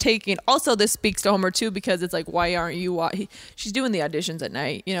starts taking. Also, this speaks to Homer too, because it's like, why aren't you? She's doing the auditions at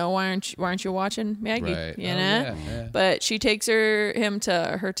night. You know, why aren't you watching Maggie? Right. You Oh, know. yeah. But she takes him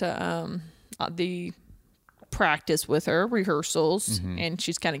to the practice with her rehearsals, and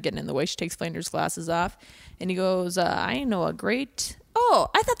she's kind of getting in the way. She takes Flanders' glasses off, and he goes, "I know a great." Oh,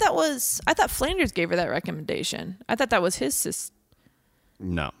 I thought Flanders gave her that recommendation. I thought that was his sister.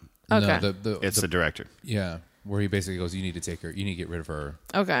 No, Okay. No, it's the director. Yeah, where he basically goes, "You need to take her. You need to get rid of her."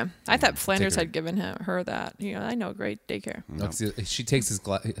 Okay. I thought Flanders her. had given her that. I know a great daycare. No, she takes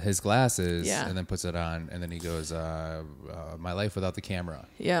his glasses Yeah. and then puts it on, and then he goes, "My life without the camera."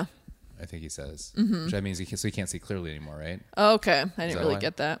 Yeah. I think he says, which that means he can't see clearly anymore, right? Okay. I didn't that really why?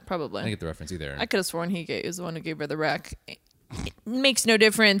 get that. I Probably. didn't get the reference either. I could have sworn he was the one who gave her the rec. It makes no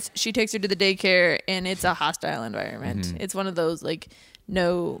difference. She takes her to the daycare, and it's a hostile environment. It's one of those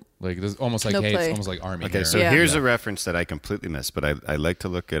no. Like there's almost like No hey, play. it's almost like army. Okay, here. so Yeah. here's a reference that I completely missed, but I like to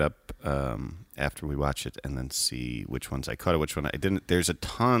look it up after we watch it and then see which ones I caught it, which one I didn't. There's a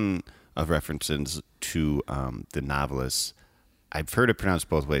ton of references to the novelist. I've heard it pronounced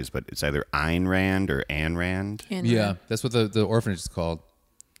both ways, but it's either Ayn Rand or Anne Rand. Yeah, that's what the orphanage is called.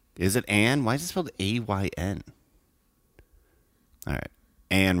 Is it Anne? Why is it spelled A-Y-N? All right,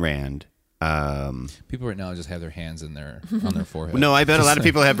 Anne Rand. People right now just have their hands on their forehead. No, I bet a Just lot of saying.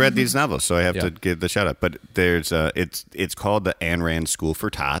 people have read these novels, so I have Yeah. to give the shout out. But there's it's called the Ayn Rand School for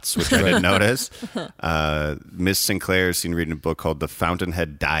Tots, which I didn't notice. Miss Sinclair is seen reading a book called The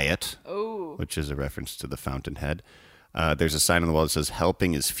Fountainhead Diet, which is a reference to the Fountainhead. There's a sign on the wall that says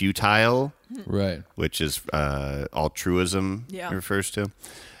 "Helping is futile," Right. which is altruism Yeah. refers to.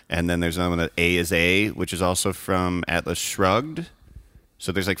 And then there's another one that A is A, which is also from Atlas Shrugged.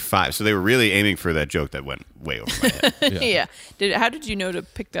 So there's like 5. So they were really aiming for that joke that went way over my head. Yeah. How did you know to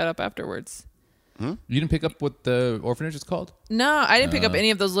pick that up afterwards? You didn't pick up what the orphanage is called? No, I didn't pick up any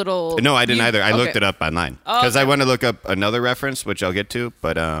of those little. No, I didn't either. I looked okay. it up online Oh, because I okay. want to look up another reference, which I'll get to.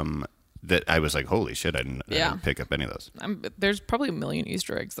 But that I was like, holy shit, I didn't pick up any of those. There's probably a million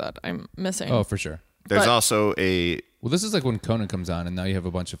Easter eggs that I'm missing. Oh, for sure. There's But- also a Well, this is like when Conan comes on, and now you have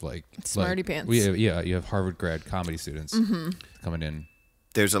a bunch of Smarty pants. You have Harvard grad comedy students coming in.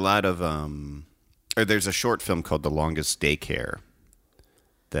 there's a lot of or there's a short film called The Longest Daycare.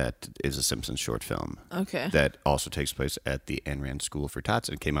 that is a Simpsons short film. Okay. That also takes place at the Ayn Rand School for Tots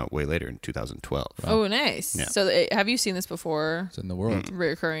and came out way later in 2012. Oh, nice. Yeah. So have you seen this before? It's in the world.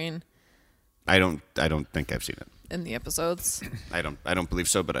 Reoccurring I don't think I've seen it. in the episodes. I don't believe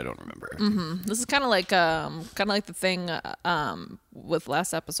so, but I don't remember. This is kind of like the thing with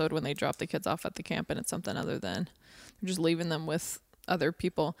last episode when they drop the kids off at the camp and it's something other than just leaving them with other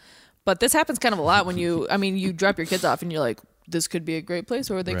people. But this happens kind of a lot when you drop your kids off and you're like, this could be a great place,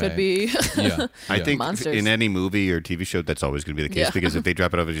 or they could be I think monsters. in any movie or TV show, that's always going to be the case because if they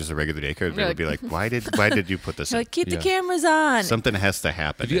drop it off as just a regular daycare, they'll be like, why did you put this You're in? like, keep the cameras on. Something has to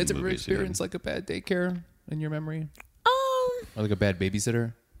happen. Did you in guys ever movies, you know? experience like a bad daycare in your memory? Or like a bad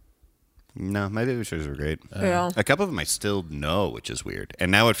babysitter? No, my babysitters were great. Yeah. A couple of them I still know, which is weird.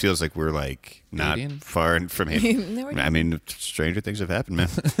 And now it feels like we're like not Dating? far from him. They were I mean, stranger things have happened, man.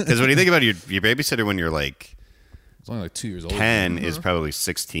 Because when you think about your babysitter when you're like It's only like 2 years old. 10 is probably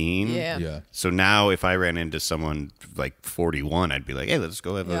 16. Yeah. Yeah. So now if I ran into someone like 41, I'd be like, hey, let's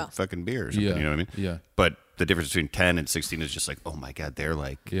go have a fucking beer or something. Yeah. You know what I mean? Yeah. But the difference between 10 and 16 is just like, oh my God, they're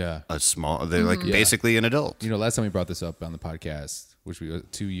like Yeah. they're like basically an adult. You know, last time we brought this up on the podcast, which we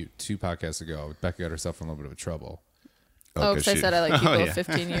two podcasts ago, Becca got herself in a little bit of trouble. Oh, because I said I like people with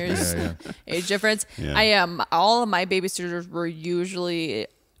 15 years age difference. Yeah. All of my babysitters were usually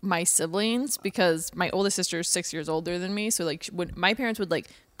my siblings because my oldest sister is 6 years older than me. So like when my parents would like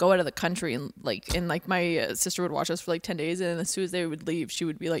go out of the country and my sister would watch us for like 10 days, and as soon as they would leave, she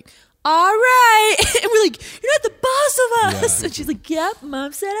would be like, all right. And we're like, you're not the boss of us. Yeah. And she's like, yep,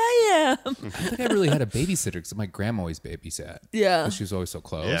 Mom said I am. I don't think I really had a babysitter because my grandma always babysat. Yeah. She was always so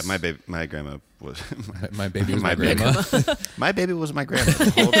close. Yeah, my grandma was My baby was my my grandma. my baby was my grandma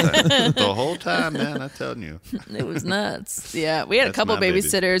the whole time. The whole time, man, I'm telling you. It was nuts. Yeah, we had That's a couple my baby.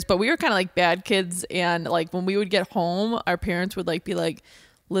 babysitters, but we were kind of like bad kids. And like when we would get home, our parents would like be like,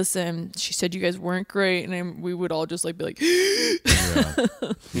 listen, she said you guys weren't great. And then we would all just like be like,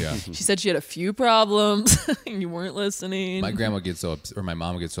 Yeah. she said she had a few problems and you weren't listening. My grandma gets so or my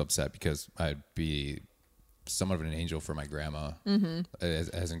mom gets so upset because I'd be somewhat of an angel for my grandma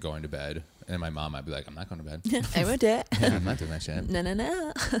as in going to bed. And my mom, I'd be like, I'm not going to bed. I went to Yeah, I'm not doing that shit. No.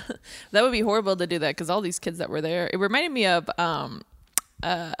 That would be horrible to do that because all these kids that were there, it reminded me of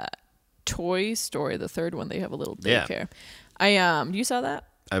Toy Story, the third one. They have a little daycare. You saw that?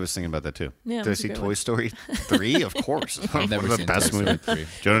 I was thinking about that too. Yeah, Did I it's a see great Toy one. Story 3? Of course. I've never One of seen the best Toy Story movies. 3.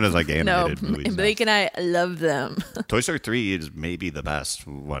 Jonah does like No, animated movies. Blake and I love them. Toy Story 3 is maybe the best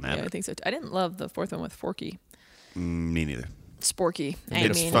one Yeah, ever. I think so. I didn't love the fourth one with Forky. Me neither. Sporky.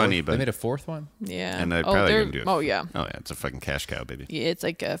 It's funny, They but made a fourth one? Yeah. and they're probably they're- gonna do it. Oh yeah. Oh yeah, it's a fucking cash cow, baby. Yeah, it's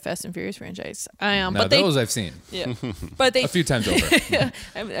like a Fast and Furious franchise. Now, But they, those I've seen yeah, but they, a few times over.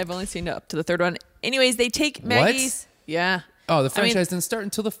 I've only seen up to the third one. Anyways, they take Maggie's. Yeah. Oh, the I mean- franchise didn't start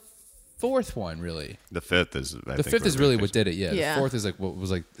until the fourth one, really. The fifth is. The fifth is really what did it. Yeah. Yeah. The fourth is like what was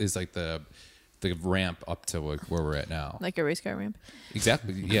like is like the ramp up to like where we're at now. Like a race car ramp.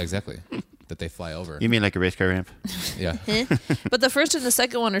 Exactly. Yeah. Exactly. That they fly over. You mean like a race car ramp? Yeah. But the first and the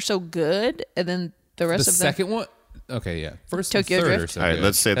second one are so good, and then the rest The of them. second one. Okay. Yeah. First Tokyo and third Drift? are so All right, good.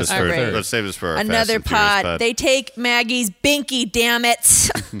 let's save this That's for the third. let's save this for our Another Fast and Furious pod. They take Maggie's binky, damn it.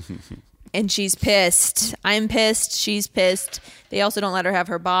 And she's pissed. I'm pissed. She's pissed. They also don't let her have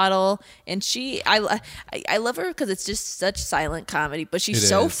her bottle. And I love her because it's just such silent comedy, but she's It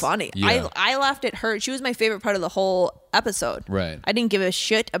so is. funny. Yeah. I laughed at her. She was my favorite part of the whole episode. Right. I didn't give a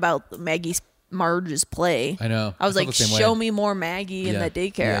shit about Marge's play. I know. I was I felt like, the same show way. me more Maggie in Yeah. the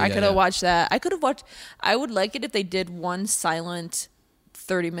daycare. Yeah, I yeah, could have yeah. watched that. I would like it if they did one silent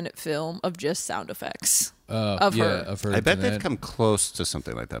 30-minute film of just sound effects of yeah, her. Of her. I bet doing they've that. come close to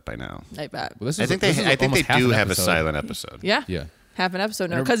something like that by now. I bet. Well, this I is- think this they. is I think almost they half do an have a episode. silent episode. Yeah. Yeah. Half an episode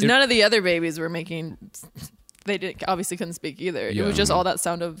now. And Because it- none of the other babies were making. They obviously couldn't speak either. It Yeah. was just all that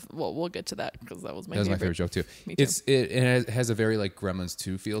sound of. Well, we'll get to that because that was my That was favorite. my favorite joke too. Me too. It has a very like Gremlins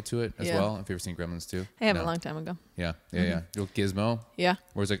 2 feel to it as Yeah. well. Have you ever seen Gremlins 2? I have No. a long time ago. Yeah. Your Gizmo. Yeah.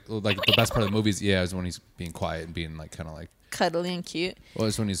 Whereas like the best part of the movies, yeah, is when he's being quiet and being like kind of like. Cuddly and cute. Well,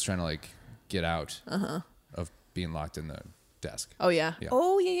 it's when he's trying to like get out of being locked in the desk. Oh yeah. Yeah.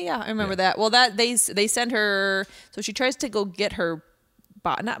 Oh yeah. I remember Yeah. that. Well, that they send her. So she tries to go get her,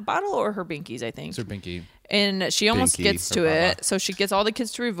 not bottle or her binkies, I think. It's her binky. And she almost Binky, gets her to baba. it. So she gets all the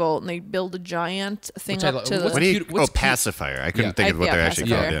kids to revolt, and they build a giant thing Which I up lo- to the. what's What do you? cute- what's cute- pacifier. I couldn't Yeah. think of what they're actually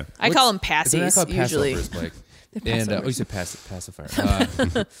called. pacifier. Yeah. I call them Isn't that passies called usually. passovers, Blake? They're And passovers. you said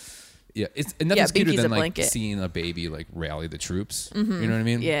pacifier. Yeah, it's and nothing's cuter Binky's than a like blanket. seeing a baby like rally the troops. You know what I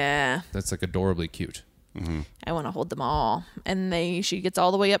mean? Yeah. That's like adorably cute. I want to hold them all. And she gets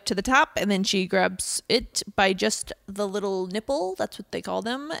all the way up to the top, and then she grabs it by just the little nipple. That's what they call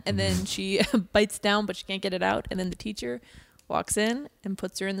them. And then she bites down, but she can't get it out. And then the teacher walks in and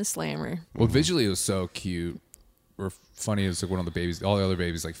puts her in the slammer. Well, visually it was so cute. Or funny, it was like one of the babies, all the other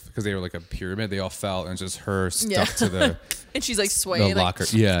babies, like because they were like a pyramid, they all fell and just her stuck to the and she's like swaying the locker.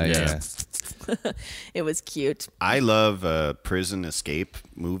 Yeah. It was cute. I love prison escape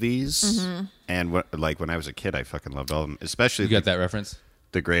movies, and when I was a kid, I fucking loved all of them. Especially You got that reference?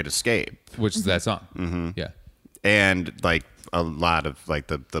 The Great Escape, Which is that song? Mm-hmm. Yeah. and like a lot of like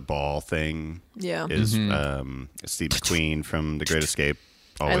the ball thing. Yeah. Is Steve McQueen from The Great Escape?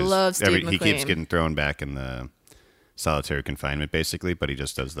 I love Steve He keeps McQueen. getting thrown back in the solitary confinement, basically, but he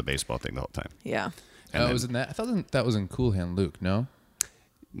just does the baseball thing the whole time. Yeah. And then- was in that? I thought that was in Cool Hand Luke. No.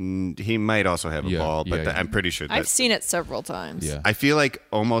 He might also have a Yeah, ball, but yeah. I'm pretty sure that I've seen it several times. Yeah. I feel like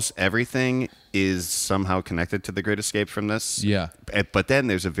almost everything is somehow connected to The Great Escape from this. Yeah. But then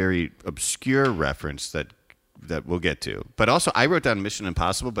there's a very obscure reference that we'll get to. But also, I wrote down Mission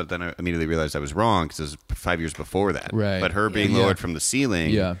Impossible, but then I immediately realized I was wrong because it was 5 years before that. Right. But her being Yeah. lowered from the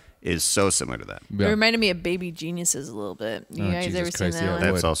ceiling Yeah. is so similar to that. It reminded me of Baby Geniuses a little bit. You guys Jesus ever Christ, seen that yeah.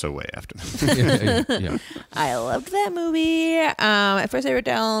 one? That's also way after that. yeah. I loved that movie. At first I wrote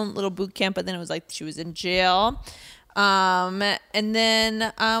down little boot camp, but then it was like she was in jail. And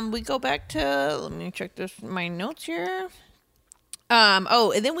then we go back to, let me check my notes here.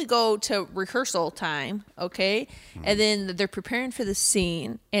 And then we go to rehearsal time, okay? And then they're preparing for the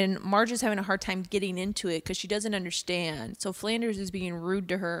scene, and Marge is having a hard time getting into it because she doesn't understand. So Flanders is being rude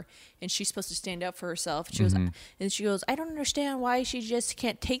to her, and she's supposed to stand up for herself. She goes, I don't understand why she just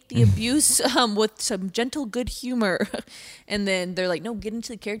can't take the abuse with some gentle good humor. And then they're like, no, get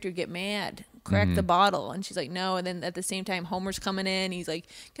into the character, get mad. Crack the bottle. And she's like, no. And then at the same time, Homer's coming in. He's like,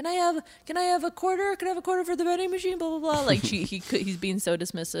 can I have a quarter? Can I have a quarter for the vending machine? Blah, blah, blah. Like he's being so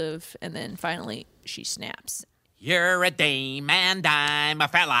dismissive. And then finally she snaps. You're a dame and I'm a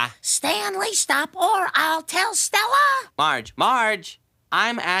fella. Stanley, stop or I'll tell Stella. Marge,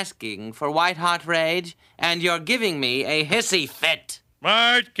 I'm asking for white hot rage and you're giving me a hissy fit.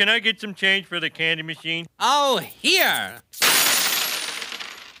 Marge, can I get some change for the candy machine? Oh, here.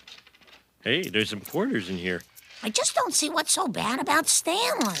 Hey, there's some quarters in here. I just don't see what's so bad about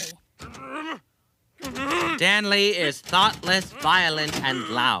Stanley. Stanley is thoughtless, violent, and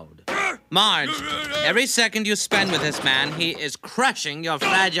loud. Marge, every second you spend with this man, he is crushing your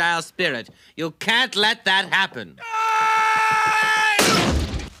fragile spirit. You can't let that happen.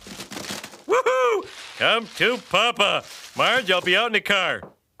 Woohoo! Come to Papa. Marge, I'll be out in the car.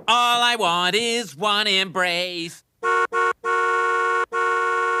 All I want is one embrace.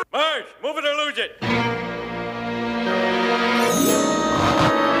 Marge, move it or lose it.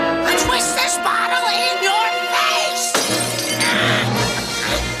 Twist this bottle in your face!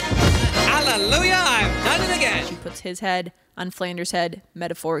 Hallelujah, I've done it again. She puts his head on Flanders' head,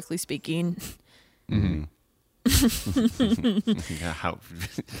 metaphorically speaking.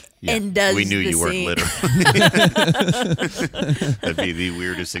 And does we knew the you weren't scene. literal. That'd be the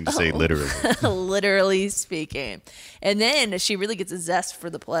weirdest thing to say, literally. Literally speaking. And then she really gets a zest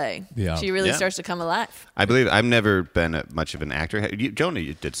for the play. Yeah. She really Yeah. starts to come alive. I believe I've never been much of an actor. Jonah,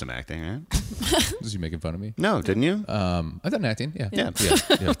 you did some acting, right? Was you making fun of me? No, didn't you? I've done acting. Yeah.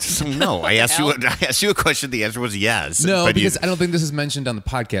 Yeah. So, no, I asked you a question. The answer was yes. No, but because I don't think this is mentioned on the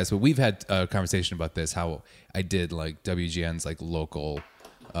podcast, but we've had a conversation about this, how I did like WGN's like local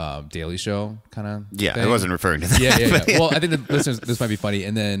Daily Show kind of yeah, thing. I wasn't referring to that. Yeah. Well, I think the listeners, this might be funny.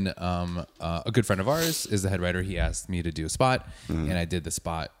 And then a good friend of ours is the head writer. He asked me to do a spot, and I did the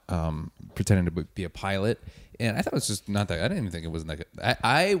spot pretending to be a pilot. And I thought it was just not that. I didn't even think it was that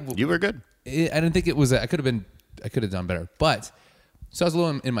good. You were good. I didn't think it was. I could have done better. But so I was a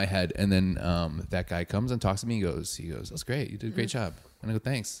little in my head, and then that guy comes and talks to me. He goes, "That's great. You did a great job." And I go,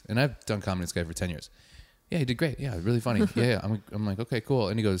 "Thanks." And I've done Comedy Sky for 10 years. Yeah, he did great. Yeah, really funny. Yeah. I'm like, okay, cool.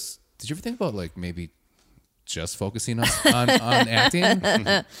 And he goes, "Did you ever think about like maybe just focusing on acting?" And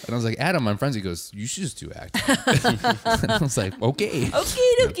I was like, "Adam, I'm friends." He goes, "You should just do acting." And I was like, "Okay,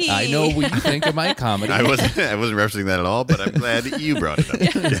 Okie I know what you think of my comedy." I wasn't referencing that at all, but I'm glad you brought it up.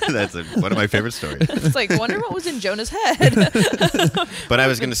 That's one of my favorite stories. It's like, wonder what was in Jonah's head. But I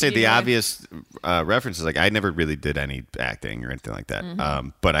was going to say the obvious reference is like I never really did any acting or anything like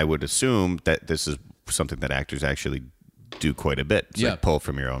that. But I would assume that this is something that actors actually do quite a bit. It's like pull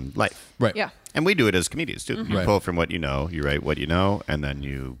from your own life. Right. Yeah. And we do it as comedians too. You Right. pull from what you know, you write what you know, and then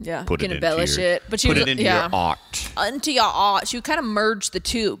you put can it embellish into your, it. But she put was- it into yeah. your art. Into your art. She would kind of merge the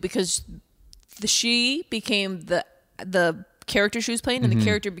two because she became the character she was playing, and the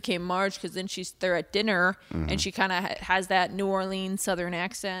character became Marge because then they're at dinner, and she kind of has that New Orleans Southern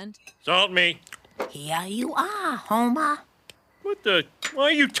accent. Salt me. Here you are, Homer. What the? Why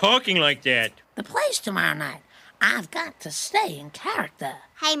are you talking like that? The play's tomorrow night. I've got to stay in character.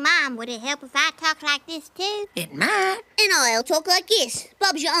 Hey, Mom, would it help if I talk like this, too? It might. And I'll talk like this.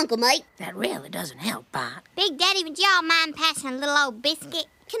 Bob's your uncle, mate. That really doesn't help, Bart. Big Daddy, would y'all mind passing a little old biscuit?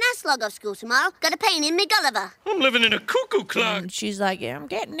 Can I slug off school tomorrow? Got a pain in me Gulliver. I'm living in a cuckoo clock. And she's like, yeah, I'm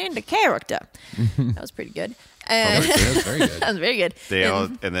getting into character. That was pretty good. That was very good. That was very good.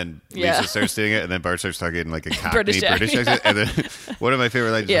 And then Lisa Yeah. starts doing it, and then Bart starts talking in like a Cockney British British accent. accent. And then one of my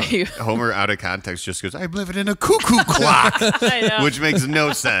favorite lines, Yeah, Homer out of context just goes, "I'm living in a cuckoo clock," I know. which makes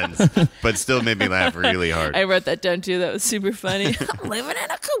no sense, but still made me laugh really hard. I wrote that down too. That was super funny. I'm living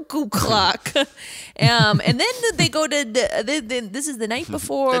in a cuckoo clock. And then they go to this is the night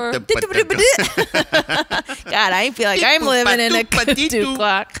before. God, I feel like I'm living in a cuckoo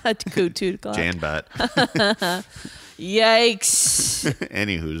clock. Cuckoo clock. Janbot. Yikes.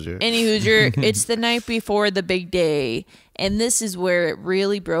 Any Hoosier. Any Hoosier, it's the night before the big day. And this is where it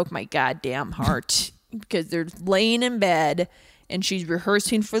really broke my goddamn heart. Because they're laying in bed and she's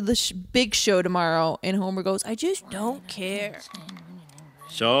rehearsing for the big show tomorrow. And Homer goes, I just don't care.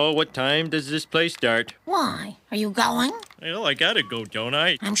 So, what time does this play start? Why? Are you going? Well, I gotta go, don't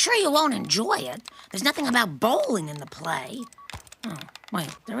I? I'm sure you won't enjoy it. There's nothing about bowling in the play. Oh, wait,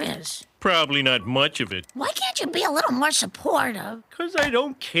 there is. Probably not much of it. Why can't you be a little more supportive? 'Cause I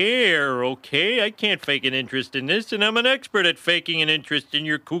don't care, okay? I can't fake an interest in this, and I'm an expert at faking an interest in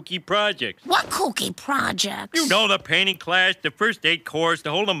your kooky projects. What kooky projects? You know, the painting class, the first aid course, the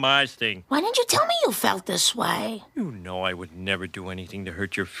whole Amaz thing. Why didn't you tell me you felt this way? You know I would never do anything to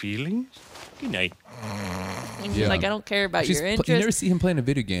hurt your feelings. Good night. And she's like, I don't care about your interest. You never see him playing a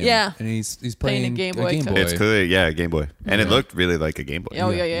video game. Yeah. And he's Playing playing a Game Boy. It's clearly, yeah, Game Boy. And it looked really like a Game Boy.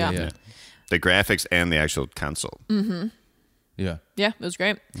 Oh, yeah. The graphics and the actual console. Yeah. Yeah, it was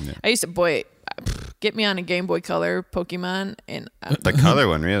great. Yeah. I used to, get me on a Game Boy Color Pokemon. And The color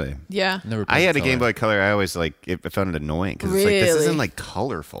one, really. yeah. Never I played had a color. Game Boy Color. I always I found it annoying because it's like this isn't like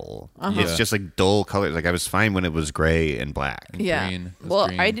colorful. It's just like dull colors. Like I was fine when it was gray and black. Yeah. green. It was Well,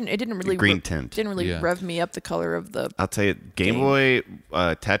 green. it didn't really Green tint. Didn't really Yeah. rev me up the color of the. I'll tell you, Game Boy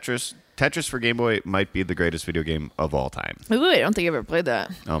Tetris. Tetris for Game Boy might be the greatest video game of all time. Ooh, I don't think I've ever played that.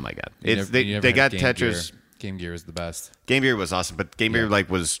 Oh my god! You It's never- you never they had got Game Tetris. Gear. Game Gear is the best. Game Gear was awesome, but Game Gear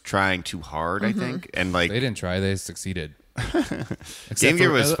was trying too hard, I think, and They didn't try. They succeeded. Game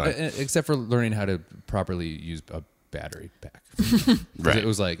Gear was fun. except for learning how to properly use a battery pack. Right. It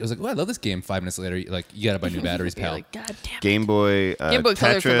was like, well, I love this game. 5 minutes later, you gotta buy new batteries, You're pal. like, God damn it. Game Boy, Game Boy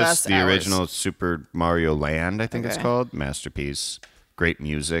Color could Tetris, last the hours. original Super Mario Land, I think it's Okay. called, masterpiece, great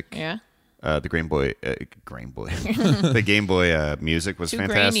music. Yeah. The Game Boy, the Game Boy music was Too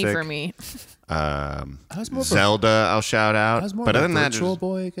fantastic. grainy for me. was more of a- Zelda, I'll shout out. I was more But of other a than that, Virtual just-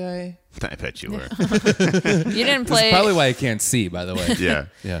 Boy guy. I bet you were. You didn't That's play. probably why I can't see. By the way. Yeah,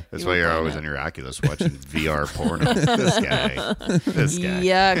 Yeah. That's You why were you're playing always it. on your Oculus watching VR porno. This guy.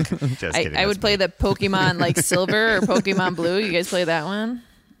 Yuck. Just kidding, I would that's play me. the Pokemon like Silver or Pokemon Blue. You guys play that one?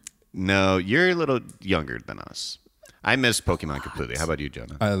 No, you're a little younger than us. I miss Pokemon completely. How about you,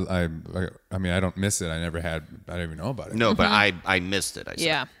 Jonah? I mean, I don't miss it. I never had. I don't even know about it. No, but I missed it. I said.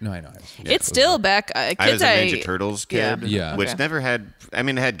 Yeah. No, I know. It's still back. I Kids, was a Ninja Turtles kid, Yeah. which Okay. never had. I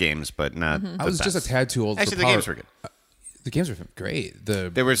mean, it had games, but not. Mm-hmm. The I was just a best. tad too old. Actually, for the Power. games were good. The games were great.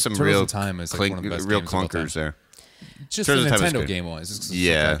 There were some Turtles real in Time is like one of the best real games of all time. clunkers there. Just the Turtles in Time was Nintendo good. game was. It's just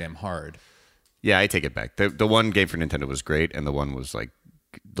Yeah. so goddamn hard. Yeah, I take it back. The one game for Nintendo was great, and the one was like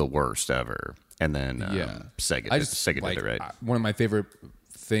the worst ever. And then Sega. Sega like, did it right. One of my favorite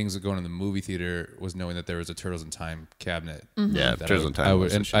things of going to the movie theater was knowing that there was a Turtles in Time cabinet. Mm-hmm. Yeah, that Turtles in Time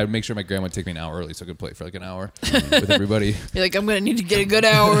was the and shit. I would make sure my grandma would take me an hour early so I could play for like an hour with everybody. You're like, I'm going to need to get a good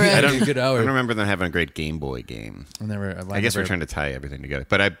hour in. I don't, a good hour. I don't remember them having a great Game Boy game. I I guess we're trying to tie everything together.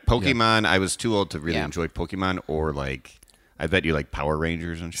 But Pokemon, I was too old to really Yeah. enjoy Pokemon, or like, I bet you like Power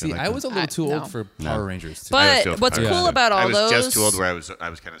Rangers and shit See, like I that. was a little too no. old for Power Rangers. Too. I was But too old for what's Power cool Rangers. about all I was those? just too old where I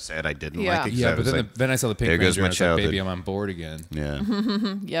was kind of sad I didn't Yeah. like it. 'cause Yeah, I but was then, like, then I saw the Pink there goes Ranger my and I was like, childhood. baby, I'm on board again. yeah.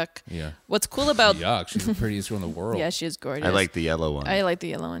 Yuck. Yeah. What's cool about? Yuck, she's the prettiest girl in the world. Yeah, she is gorgeous. I like the yellow one. I like the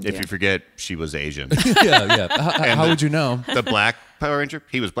yellow one. If too. you forget, she was Asian. yeah. How would you know? The black Power Ranger,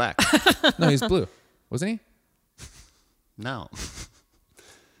 he was black. No, he's blue. Wasn't he? No.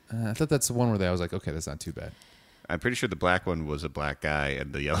 I thought that's the one where I was like, okay, that's not too bad. I'm pretty sure the black one was a black guy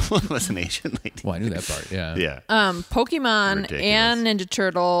and the yellow one was an Asian lady. Well, I knew that part. Yeah. Yeah. Pokemon Ridiculous. and Ninja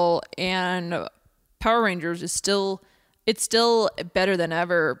Turtle and Power Rangers is still better than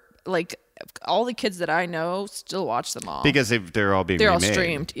ever. Like all the kids that I know still watch them all Because they're all being they're remade. all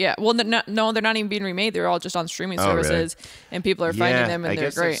streamed. Yeah. Well, they're not even being remade. They're all just on streaming services, and people are finding them, and I they're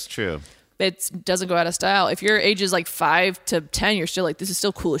guess great. That's true. It doesn't go out of style. If your age is like 5 to 10, you're still like, this is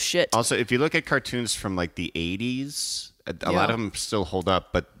still cool as shit. Also, if you look at cartoons from like the 80s, a lot of them still hold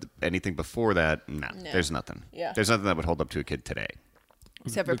up, but anything before that, no. There's nothing. Yeah. There's nothing that would hold up to a kid today.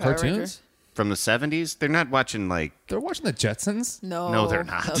 Except for The Power cartoons? Rangers. From the 70s, they're not watching like. They're watching the Jetsons? No, they're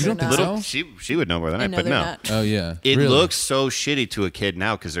not. No, You don't they're think not. so? She would know more than I, know but they're no. not. Oh, yeah. It Really? looks so shitty to a kid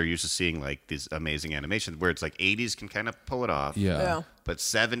now because they're used to seeing like these amazing animations where it's like 80s can kind of pull it off. Yeah. But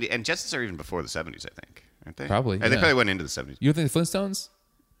 70 and Jetsons are even before the 70s, I think, aren't they? Probably, They yeah. probably went into the 70s. You don't think the Flintstones?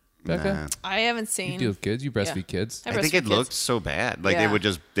 Becca? Nah. I haven't seen. You deal with kids. You breastfeed Yeah. kids. I think it looked so bad. Like Yeah.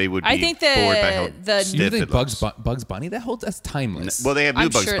 they would be I think bored by how the stiff You think it looks. Bugs Bunny? That's timeless. Well, they have new I'm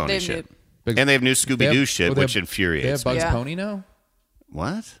Bugs sure Bunny they shit. Big- And they have new They Scooby-Doo have- shit, oh, they which have- They infuriates have Bugs me. Yeah. Pony now?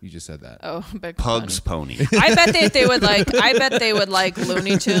 What? You just said that. Oh, Bugs Pugs Bunny. Pony. I bet they would like. I bet they would like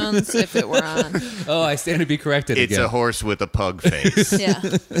Looney Tunes if it were on. Oh, I stand to be corrected It's again. a horse with a pug face. Yeah.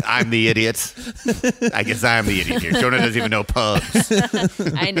 I'm the idiot. I guess I'm the idiot here. Jonah doesn't even know pugs.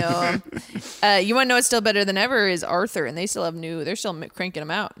 I know. You want to know what's still better than ever is Arthur, and they still have new. They're still cranking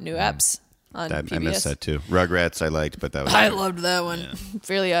them out, new eps on PBS. I missed that too. Rugrats I liked, but that was I loved that one.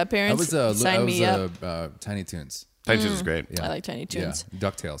 Fairly Odd I Parents. was, Sign me up. Tiny Toons. Tiny Toons was great. Yeah. I like Tiny Toons. Yeah.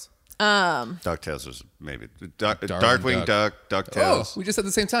 DuckTales. DuckTales was maybe Darkwing Duck. Duck, Oh, DuckTales. we just said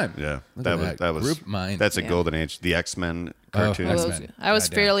the same time. Yeah, Look that at was that. that was Group mind. That's a Yeah. golden age. The X-Men Oh, cartoon. X-Men. I was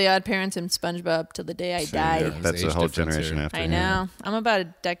Goddamn. Fairly Odd Parents and SpongeBob till the day I died. Yeah, that's age a whole difference generation here. after. I yeah. know. I'm about a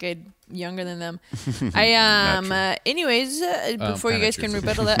decade younger than them. Anyways, before you kinda guys can true.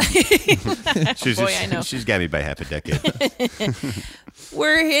 rebuttal that, boy, I know. She's got me by half a decade.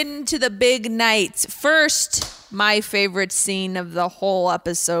 We're heading to the big nights. First, my favorite scene of the whole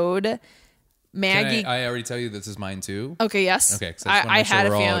episode. Maggie. Can I already tell you this is mine too? Okay, yes. Okay, 'cause I just wanna I make sure had a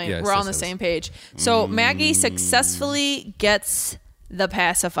we're all- feeling yes, we're all on yes, the yes. same page. So Maggie successfully gets the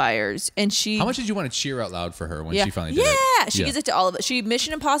pacifiers, and she. How much did you want to cheer out loud for her when Yeah, she finally did yeah, it? she gets it to all of it. She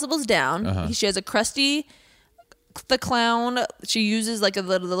Mission Impossible's down. Uh-huh. She has a Krusty the Clown. She uses like the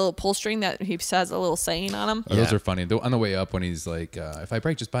little pull string that he has a little saying on him. Oh, those are funny. On the way up when he's like, if I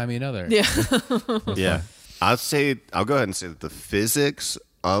break, just buy me another. Yeah. Yeah, I'll go ahead and say that the physics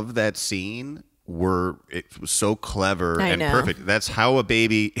of that scene it was so clever I and know. perfect. That's how a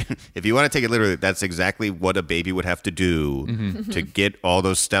baby, if you want to take it literally, that's exactly what a baby would have to do Mm-hmm. to get all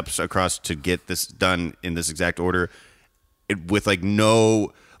those steps across to get this done in this exact order. With like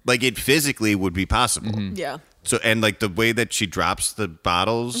no, like it physically would be possible. Yeah. So and like the way that she drops the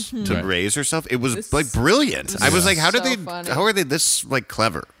bottles to Right. raise herself, it was This- like brilliant. I was like, how did so they? funny. How are they this like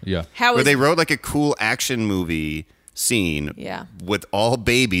clever? Yeah. How Where is they wrote like a cool action movie scene Yeah. with all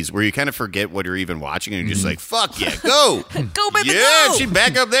babies where you kind of forget what you're even watching and you're just like, fuck yeah, go. Go, baby, Yeah, go! she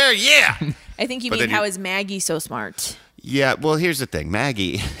back up there. Yeah. I think you But mean then how you- is Maggie so smart? Yeah, well, here's the thing.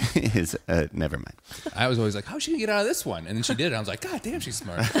 Maggie is, never mind. I was always like, how's she gonna get out of this one? And then she did it. I was like, God damn, she's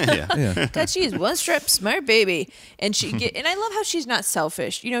smart. Yeah. God, she is one strip smart baby, and and I love how she's not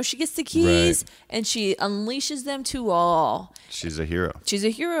selfish. You know, she gets the keys Right. and she unleashes them to all. She's a hero. She's a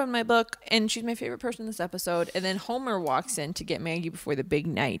hero in my book, and she's my favorite person in this episode. And then Homer walks in to get Maggie before the big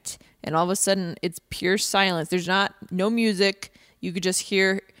night, and all of a sudden it's pure silence. There's no music. You could just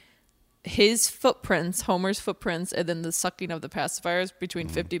hear his footprints, Homer's footprints, and then the sucking of the pacifiers between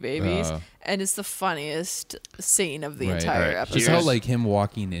 50 babies. And it's the funniest scene of the Right. entire Right. episode. Just how like him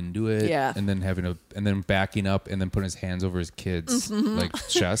walking into it, Yeah. and then backing up, and then putting his hands over his kids, like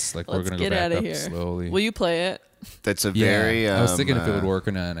chess. Like Let's we're gonna go get back out of up here. slowly. Will you play it? That's a Yeah, very. I was thinking if it would work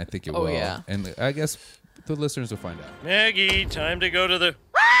or not, and I think it Oh, will. yeah. And I guess the listeners will find out. Maggie, time to go to the.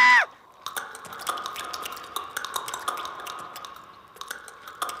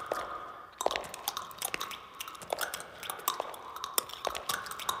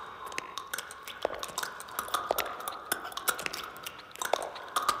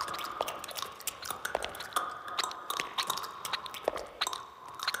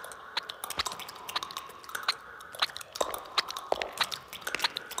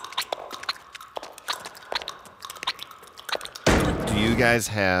 Do you guys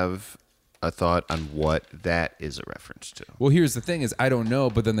have a thought on what that is a reference to? Well, here's the thing: is I don't know,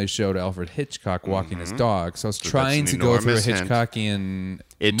 but then they showed Alfred Hitchcock walking his dog, so I was that's trying an to go through a enormous hint. Hitchcockian.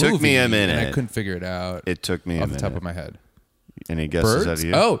 It took me a movie, and I minute. couldn't figure it out. It took me off a the top minute. of my head. Any guesses out Birds? of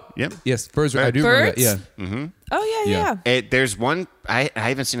you? Oh, Yep. yes, birds. I do remember that. Birds? Yeah. Oh, yeah. There's one I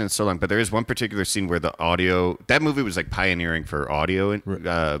haven't seen it in so long, but there is one particular scene where the audio that movie was like pioneering for audio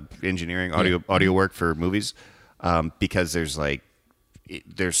engineering, audio work for movies, because there's like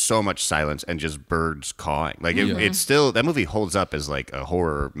there's so much silence and just birds cawing. Like it's still, that movie holds up as like a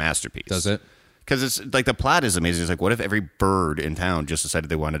horror masterpiece. Does it? Because it's like the plot is amazing. It's like, what if every bird in town just decided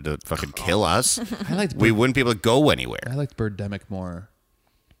they wanted to fucking kill us? We wouldn't be able to go anywhere. I liked Birdemic more.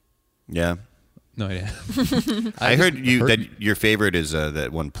 Yeah. No idea. I heard that your favorite is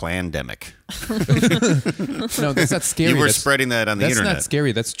that one Plandemic. No, that's not scary. You were spreading that on the internet. That's not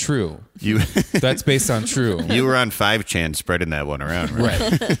scary. That's true. That's based on true. You were on 5chan spreading that one around,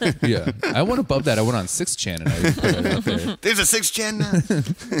 right? Yeah. I went above that. I went on 6chan and I put it out there. There's a 6chan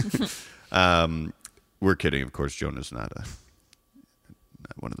now. We're kidding, of course. Jonah's not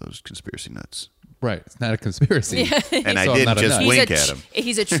one of those conspiracy nuts. Right. It's not a conspiracy. Yeah. And I did just wink at him.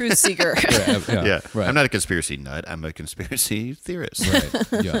 He's a truth seeker. Yeah. Right. I'm not a conspiracy nut. I'm a conspiracy theorist.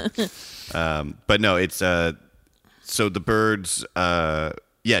 Right. Yeah. But no, it's so the birds.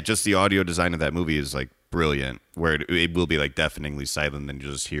 Just the audio design of that movie is like brilliant. Where it will be like deafeningly silent, and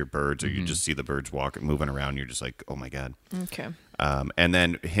you just hear birds, or you just see the birds moving around. You're just like, oh my god. Okay. And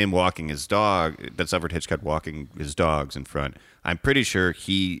then him walking his dog. That's Alfred Hitchcock walking his dogs in front. I'm pretty sure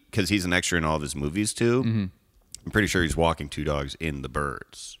because he's an extra in all of his movies too. Mm-hmm. I'm pretty sure he's walking 2 dogs in The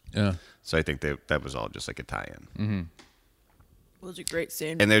Birds. Yeah. So I think that was all just like a tie-in. Mm-hmm. It was a great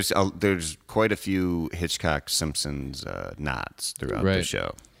scene. And there's quite a few Hitchcock Simpsons nods throughout the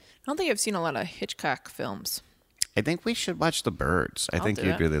show. I don't think I've seen a lot of Hitchcock films. I think we should watch The Birds. I think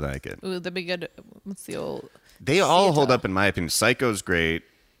you'd really like it. Ooh, that'd be good. What's the old? They all hold up in my opinion. Psycho's great,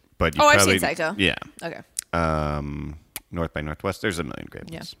 but I've seen Psycho. Yeah. Okay. North by Northwest. There's a million great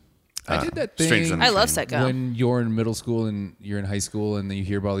ones. I did that thing. I love Psycho. When you're in middle school and you're in high school and then you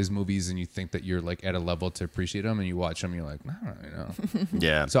hear about all these movies and you think that you're like at a level to appreciate them and you watch them and you're like, I don't really know.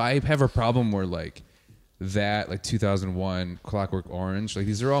 Yeah. So I have a problem where like that, like 2001, Clockwork Orange, like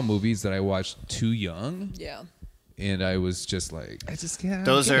these are all movies that I watched too young. Yeah. And I was just like, I just can't.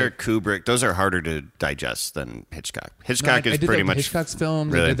 Those are Kubrick. Those are harder to digest than Hitchcock. Hitchcock is I did pretty that with much Hitchcock's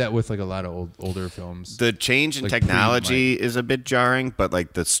films. Really? I did that with like a lot of older films. The change in like technology is a bit jarring, but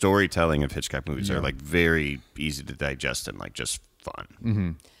like the storytelling of Hitchcock movies are like very easy to digest and like just fun.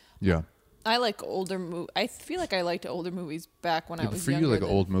 Mm-hmm. Yeah. I like older movies. I feel like I liked older movies back when I was for younger. you, like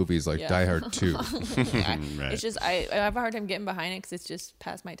old movies like Die Hard 2. Yeah. Right. It's just I have a hard time getting behind it because it's just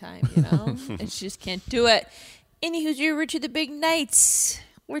past my time. You know, I just can't do it. Anywho's, we're to the big nights.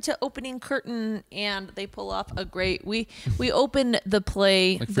 We're to opening curtain, and they pull off a great. We open the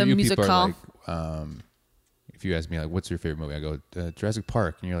play, Like for the you musical. people are like, if you ask me like, what's your favorite movie? I go Jurassic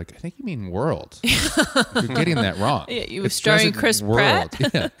Park, and you're like, I think you mean World. You're getting that wrong. Yeah, you It's starring Jurassic Chris World.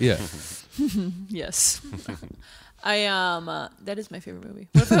 Pratt. Yeah. Yes. That is my favorite movie.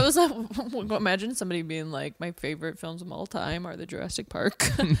 What if I was imagine somebody being like, my favorite films of all time are the Jurassic Park.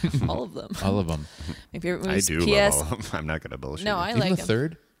 All of them. All of them. My favorite I movies. do love all of them. I'm not going to bullshit. No, you. I Even like the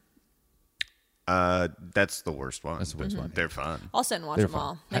third. That's the worst one. That's the worst one. They're fun. I'll sit and watch They're them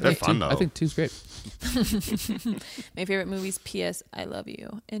all. fun. They're fun though. I think 2's great. My favorite movies. P.S. I love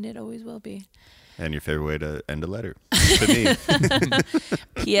you, and it always will be. And your favorite way to end a letter to me.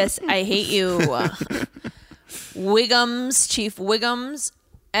 P.S. I hate you. Chief Wiggums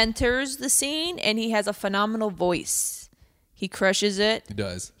enters the scene, and he has a phenomenal voice. He crushes it. He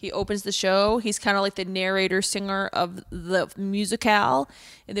does. He opens the show. He's kind of like the narrator singer of the musicale.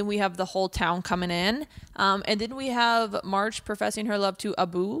 And then we have the whole town coming in. And then we have Marge professing her love to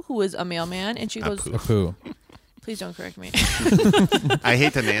Abu, who is a mailman. And she goes, Apu. please don't correct me. I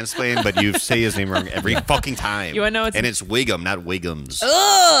hate to mansplain, but you say his name wrong every fucking time. You wanna know and it's Wiggum, not Wiggums.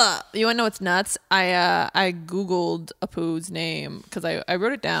 Ugh! You want to know what's nuts? I Googled Apu's name because I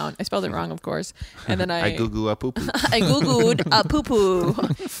wrote it down. I spelled it wrong, of course. And then I Google a poo poo. I Googled a poo poo.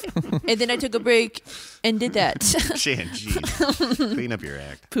 And then I took a break and did that. Shan, jeez. Clean up your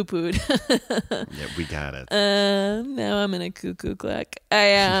act. Poo pooed. Yeah, we got it. Now I'm in a cuckoo clock. I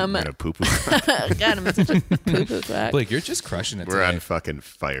am. You're in a poo poo. God, I'm in such a cuckoo clock. Blake, you're just crushing it. We're today. on fucking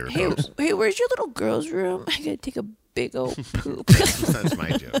fire. Hey, where's your little girl's room? I gotta take a big old poop. That's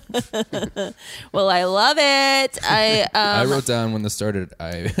my joke. Well, I love it. I wrote down when this started.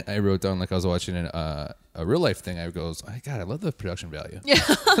 I wrote down like I was watching a real life thing. I goes, oh, God, I love the production value. Yeah,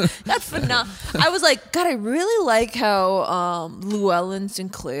 that's phenomenal. I was like, God, I really like how Llewellyn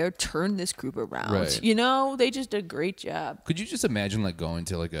Sinclair turned this group around. Right. You know, they just did a great job. Could you just imagine like going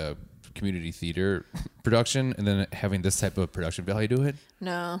to like a community theater production and then having this type of production value to it?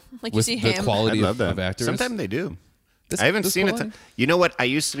 No, like with you see the him. quality I love of that. actors. Sometimes they do. This- I haven't this seen it. quality? You know what? I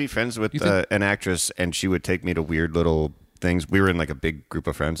used to be friends with an actress, and she would take me to weird little things. We were in like a big group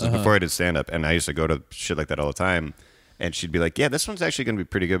of friends before I did stand up, and I used to go to shit like that all the time. And she'd be like, yeah, this one's actually going to be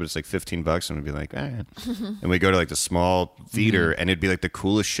pretty good, but it's like $15. And we'd be like, all right. And we go to like the small theater, and it'd be like the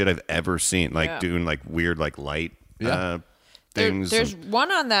coolest shit I've ever seen. Like doing like weird like light things. There's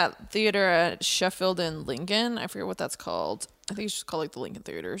one on that theater at Sheffield and Lincoln. I forget what that's called. I think it's just called like the Lincoln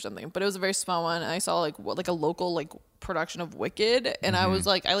Theater or something. But it was a very small one. And I saw like a local like production of Wicked, and I was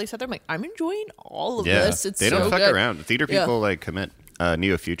like, I at least sat there. I'm like, I'm enjoying all of this. It's they don't so fuck good. around. The theater people like commit.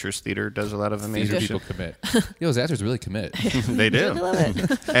 Neo Futurist Theater does a lot of amazing Theater shit. people commit. Yo, those actors really commit. They do. I love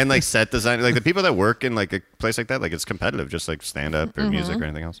it. And like set design, like the people that work in like a place like that, like it's competitive, just like stand up or music or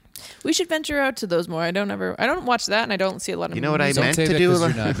anything else. We should venture out to those more. I don't watch that, and I don't see a lot of. You know what I music. meant Don't say to that do?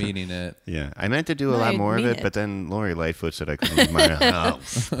 'cause you're not meaning it. Yeah, I meant to do a No, lot I more of mean it, it. but then Lori Lightfoot said I couldn't leave my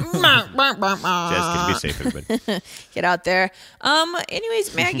house. Jess, can be safe, everybody. Get out there.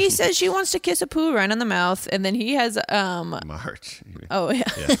 Anyways, Maggie says she wants to kiss a poo right on the mouth, and then he has March. Oh yeah.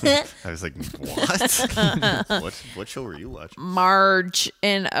 I was like, what? What show were you watching? Marge,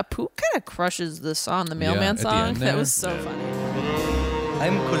 and Apu kind of crushes the song, the Mailman at the song. end That there. was so funny.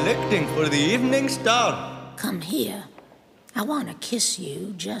 I'm collecting for the Evening Star. Come here. I want to kiss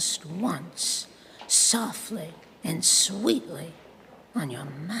you just once, softly and sweetly, on your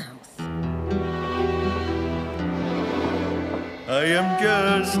mouth. I am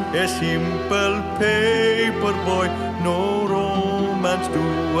just a simple paper boy. No romance do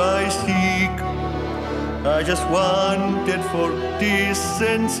I seek. I just wanted for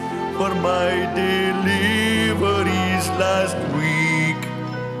distance for my deliveries last week.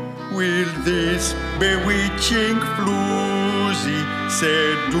 Will this bewitching floozy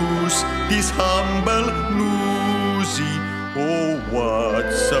seduce this humble newsy? Oh,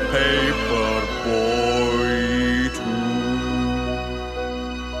 what's a paper boy to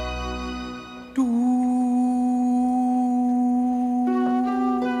do?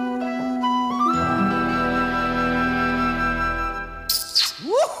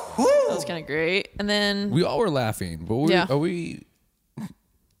 That was kind of great. And then We all were laughing, but are we?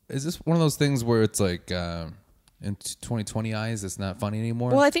 Is this one of those things where it's like in 2020 eyes, it's not funny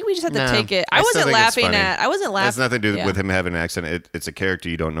anymore? well, I think we just had to No, take it. I I still wasn't think it's laughing funny. at. I wasn't It laughing. has nothing to do yeah. with him having an accent. It's a character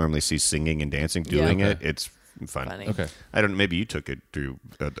you don't normally see singing and dancing doing Okay. it. It's fun. Funny. Okay. I don't. Maybe you took it through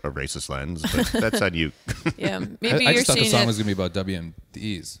a racist lens, but that's on you. Yeah, maybe I you're just thought the seeing song it. was gonna be about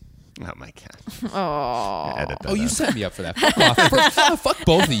WMDs. Oh my god! Oh, Edit that Oh, you out. set me up for that. Fuck off. Fuck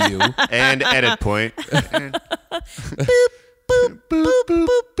both of you. And edit point.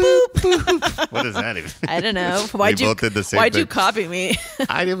 What is that even? I don't know. Why'd We you? both did the same Why'd you thing. copy me?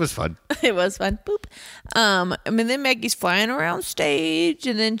 It was fun. It was fun. Boop. I mean, then Maggie's flying around stage,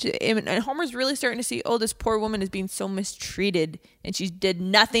 and then and Homer's really starting to see, oh, this poor woman is being so mistreated, and she did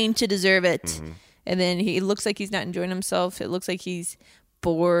nothing to deserve it. Mm-hmm. And then he looks like he's not enjoying himself. It looks like he's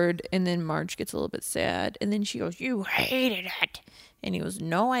bored. And then Marge gets a little bit sad, and then she goes, "You hated it," and he goes,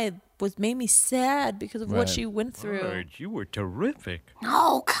 "No, made me sad because of what Right. she went through." Marge, you were terrific.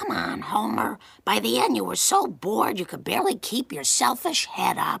 Oh, come on, Homer. By the end, you were so bored you could barely keep your selfish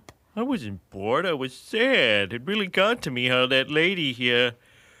head up. I wasn't bored. I was sad. It really got to me how that lady here,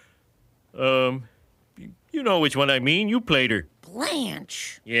 you know which one I mean. You played her.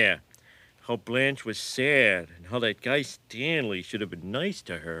 Blanche. Yeah. How Blanche was sad, and how that guy Stanley should have been nice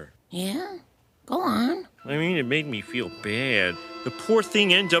to her. Yeah? Go on. I mean, it made me feel bad. The poor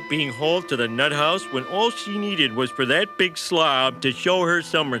thing ends up being hauled to the nut house when all she needed was for that big slob to show her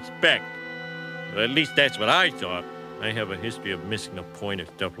some respect. Well, at least that's what I thought. I have a history of missing the point of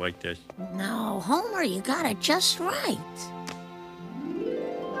stuff like this. No, Homer, you got it just right.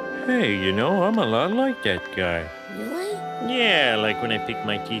 Hey, you know, I'm a lot like that guy. Really? Yeah, like when I pick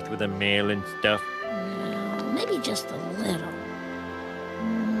my teeth with a nail and stuff. Maybe just a little.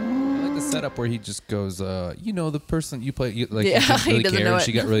 I like the setup where he just goes, the person you play, like Yeah, he didn't he really doesn't care. know And it.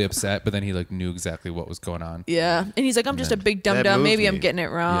 she got really upset, but then he knew exactly what was going on. Yeah, and he's like, "I'm just a big dum That dum. moved Maybe I'm me. getting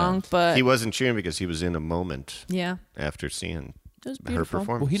it wrong, but He wasn't cheering because he was in a moment yeah." after seeing It was her beautiful.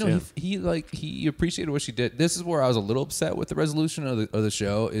 performance. Well, yeah. he appreciated what she did. This is where I was a little upset with the resolution of the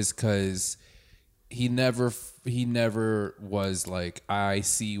show, is because he never was like, I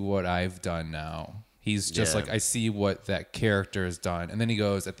see what I've done now. He's just Yeah. like, I see what that character has done, and then he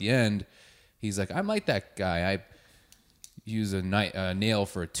goes at the end, he's like, I'm like that guy. I use a nail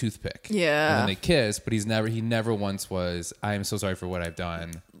for a toothpick. Yeah. and then they kiss, but he never once was, I am so sorry for what I've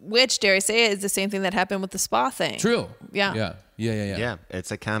done. Which, dare I say, is the same thing that happened with the spa thing. True. Yeah. Yeah, it's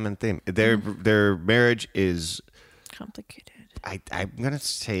a common theme. Their marriage is Complicated. I'm gonna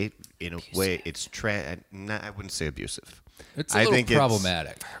say in a way it's I wouldn't say abusive. It's a little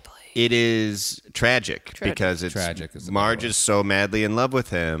problematic. It is tragic because it's Tragic is the Marge better word. is so madly in love with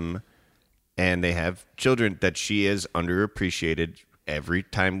him, and they have children that she is underappreciated every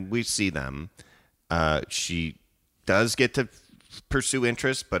time we see them. She does get to pursue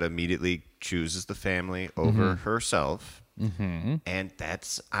interests, but immediately chooses the family over herself. Mm-hmm. And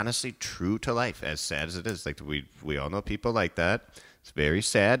that's honestly true to life, as sad as it is. Like we all know people like that. It's very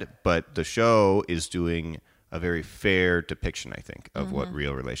sad, but the show is doing a very fair depiction, I think, of what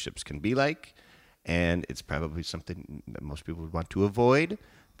real relationships can be like. And it's probably something that most people would want to avoid,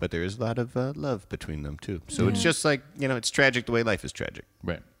 but there is a lot of love between them, too. So it's just like, it's tragic the way life is tragic.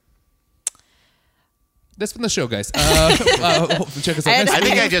 Right. That's been the show, guys. Check us out. I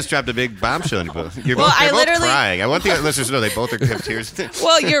think I just dropped a big bombshell on you both. They're Well, both crying. I want the listeners to know they both have tears.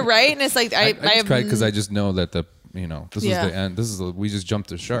 Well, you're right, and it's like I just cried because I just know that this is the end. We just jumped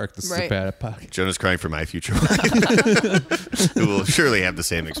the shark. This is a bad pocket. Jonah's crying for my future wife, who will surely have the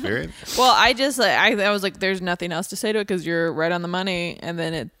same experience. Well, I just I was like, there's nothing else to say to it because you're right on the money, and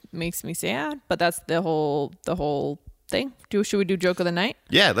then it makes me sad. But that's the whole thing. Should we do joke of the night?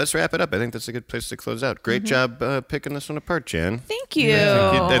 Yeah, let's wrap it up. I think that's a good place to close out. Great job picking this one apart, Jan. Thank you.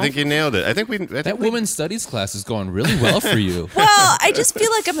 I think you nailed it. I think that women's studies class is going really well for you. Well, I just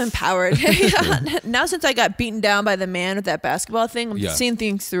feel like I'm empowered. Now since I got beaten down by the man with that basketball thing, I'm seeing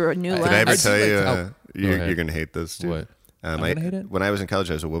things through a new lens. Did I ever tell you you're going to hate this too? What? I'm going to hate it? When I was in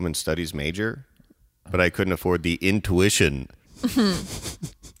college, I was a women's studies major, but I couldn't afford the intuition.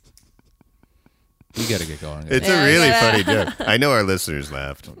 You got to get going. It's a really funny joke. I know our listeners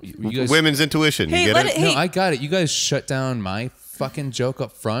laughed. You guys, women's intuition. Hey, you get it? No, I got it. You guys shut down my fucking joke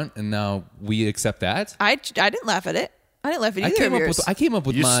up front, and now we accept that? I didn't laugh at it. I didn't laugh at either of yours. I came up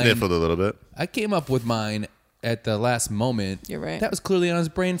with you mine. You sniffled a little bit. I came up with mine at the last moment. You're right. That was clearly on his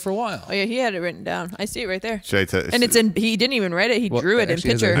brain for a while. Oh yeah, he had it written down. I see it right there. Should I tell? And it's in. He didn't even write it. He drew it in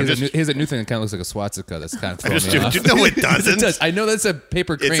picture. He has a new thing that kind of looks like a swastika. That's kind of throwing me off. No, it doesn't. It does. I know that's a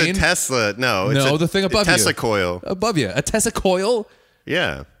paper crane. It's a Tesla. No, the thing above you. A Tesla coil. Above you. A Tesla coil?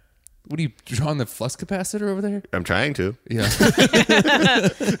 Yeah. What are you drawing the flux capacitor over there? I'm trying to. Yeah.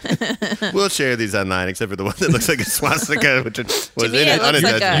 We'll share these online, except for the one that looks like a swastika, which was in it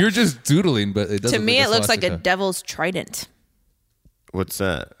unintentional. You're just doodling, but it doesn't. To me, it looks like a devil's trident. What's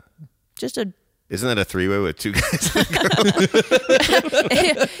that? Just a. Isn't that a three-way with two guys?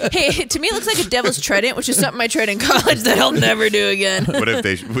 Hey, to me, it looks like a devil's trident, which is something I tried in college that I'll never do again. What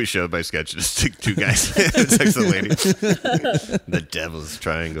if we showed my sketch just two guys sex the lady? The devil's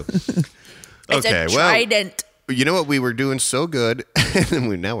triangle. It's a trident. Well, you know what? We were doing so good,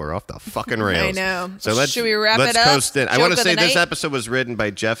 and now we're off the fucking rails. I know. So should we wrap let's it up? Coast in. I want to say this night? episode was written by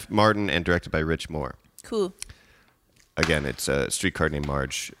Jeff Martin and directed by Rich Moore. Cool. Again, it's a Streetcar Named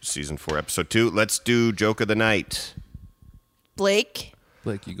Marge, Season 4, Episode 2. Let's do Joke of the Night. Blake,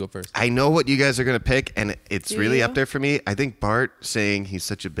 you go first. I know what you guys are going to pick, and it's really up there for me. I think Bart saying he's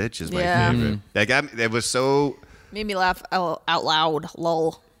such a bitch is my favorite. That got me, it was so... Made me laugh out loud.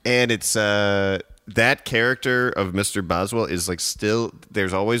 Lol. And it's... that character of Mr. Boswell is like still...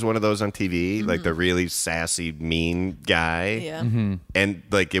 There's always one of those on TV, like the really sassy, mean guy. Yeah. Mm-hmm. And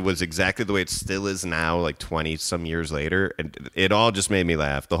like it was exactly the way it still is now, like 20-some years later. And it all just made me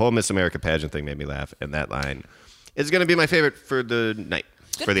laugh. The whole Miss America pageant thing made me laugh. And that line is going to be my favorite for the night.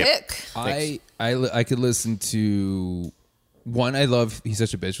 Good for the pick. I could listen to... One, I love He's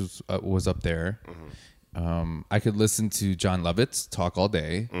Such a Bitch was up there. Mm-hmm. I could listen to John Lovitz talk all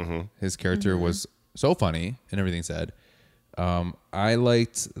day. Mm-hmm. His character was so funny and everything said. I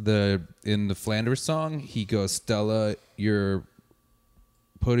liked in the Flanders song, he goes, Stella, you're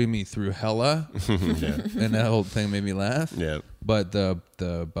putting me through hella. And that whole thing made me laugh. Yeah. But the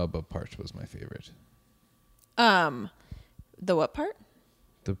Bubba part was my favorite. The what part?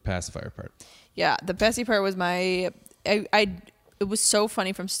 The pacifier part. Yeah, the Bessie part was my... It was so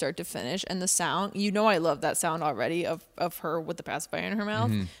funny from start to finish, and the sound, I love that sound already of her with the pacifier in her mouth.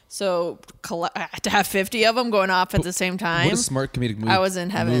 Mm-hmm. So to have 50 of them going off at the same time. What a smart comedic move. I was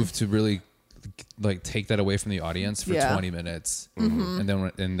in heaven. Move to really like take that away from the audience for 20 minutes.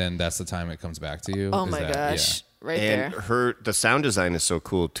 Mm-hmm. And then that's the time it comes back to you. Oh my gosh. Yeah. Right and there. The sound design is so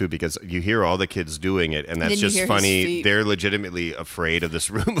cool too, because you hear all the kids doing it, and that's just hear funny. They're legitimately afraid of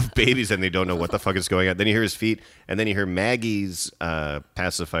this room of babies, and they don't know what the fuck is going on. Then you hear his feet, and then you hear Maggie's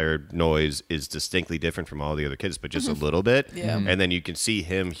pacifier noise is distinctly different from all the other kids, but just a little bit. Yeah. And then you can see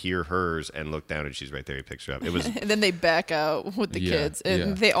him hear hers and look down, and she's right there. He picks her up. It was. And then they back out with the kids,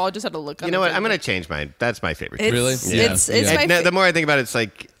 and they all just had to look. You know what? I'm going to change mine. That's my favorite. Really? It's my. The more I think about it, it's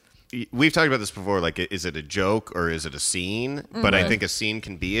like. we've talked about this before. Like, is it a joke or is it a scene? But I think a scene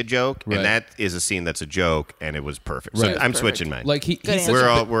can be a joke, and that is a scene that's a joke, and it was perfect. So I'm switching mine. Like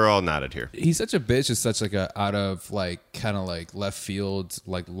we're all nodded here. He's such a bitch. It's such like a out of like kind of like left field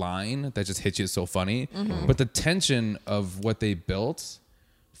like line that just hits you so funny. But the tension of what they built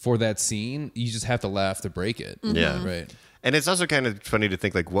for that scene, you just have to laugh to break it. Yeah, right. And it's also kind of funny to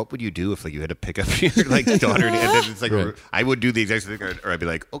think, like, what would you do if like you had to pick up your like daughter? And then it's like, I would do the exact same thing, or I'd be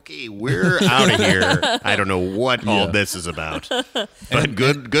like, okay, we're out of here. I don't know what all this is about, but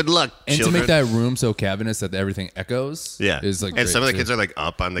good luck, and children. to make that room so cavernous that everything echoes. Is like, and some of the kids are like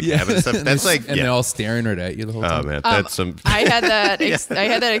up on the cabin and stuff. That's like, and they're all staring right at you the whole time. Oh man, that's some. I had that. I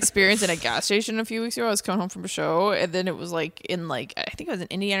had that experience in a gas station a few weeks ago. I was coming home from a show, and then it was like in like I think it was in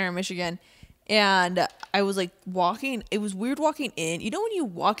Indiana or Michigan. And I was like walking. It was weird walking in. You know when you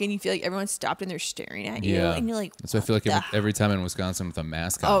walk in, you feel like everyone's stopped and they're staring at you, and you're like, "That's what I feel like every time in Wisconsin with a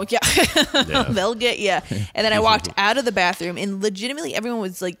mask on." Oh yeah, they'll get you. And then I walked out of the bathroom, and legitimately everyone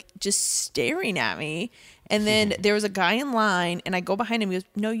was like just staring at me. And then there was a guy in line, and I go behind him. He goes,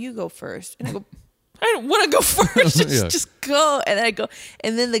 "No, you go first." And I go, "I don't want to go first. Just go." And then I go,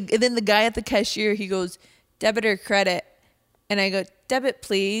 and then the guy at the cashier, he goes, "Debit or credit?" And I go, "Debit,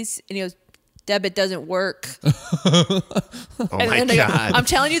 please." And he goes, "Debit doesn't work." Oh my God. I'm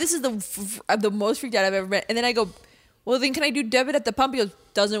telling you, this is the most freaked out I've ever been. And then I go, "Well, then can I do debit at the pump?" He goes,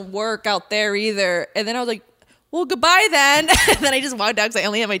 "Doesn't work out there either." And then I was like, "Well, goodbye then." And then I just walked out because I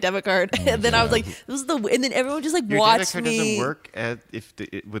only had my debit card. And then I was like, "This is the." And then everyone just like Your watched debit card me. doesn't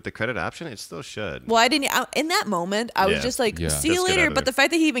work with the credit option. It still should. Well, I didn't. In that moment, I was just like, "See you Just get later." out of But there. the fact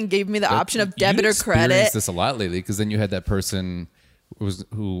that he even gave me the option of debit You or credit. experienced this a lot lately because then you had that person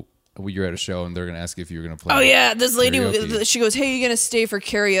who you're at a show and they're going to ask you if you're going to play. Oh yeah, this lady, karaoke. she goes, "Hey, you gonna stay for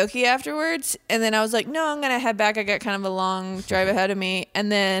karaoke afterwards?" And then I was like, "No, I'm gonna head back. I got kind of a long drive ahead of me."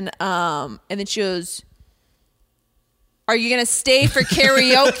 And then she goes, "Are you gonna stay for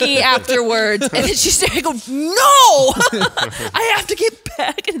karaoke afterwards?" And then she started. I go, "No, I have to get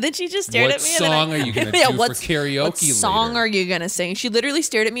back." And then she just stared What at me. song are you gonna do for karaoke What song are you gonna sing? She literally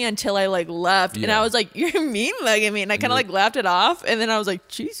stared at me until I like left, and I was like, "You're mean mugging me," and I kind of like laughed it off. And then I was like,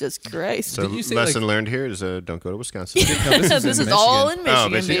 "Jesus Christ!" So lesson learned here is don't go to Wisconsin. This is all in Michigan. Oh,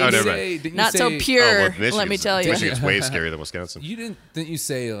 Michigan. Oh, never mind. Not so pure. Michigan's- Let me tell you. Michigan's way scarier than Wisconsin. Didn't you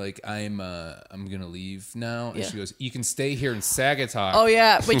say like I'm gonna leave now? And Yeah. she goes, "You can stay here in Sagatuck." Oh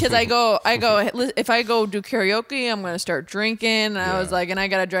yeah, because I go. If I go do karaoke, I'm gonna start drinking. And I was like, and I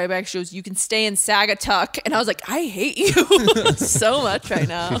gotta drive back. She goes, "You can stay in Sagatuck," and I was like, I hate you so much right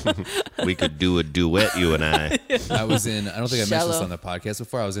now. We could do a duet, you and I. I was in. I don't think I mentioned this Shallow. on the podcast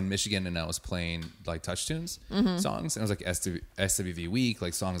before. I was in Michigan and I was playing like Touch Tunes songs, and it was like SWV week,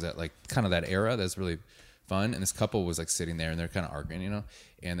 like songs that like kind of that era. That's really fun. And this couple was like sitting there and they're kind of arguing, you know.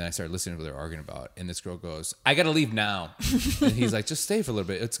 And then I started listening to what they're arguing about. And this girl goes, "I gotta leave now." And he's like, "Just stay for a little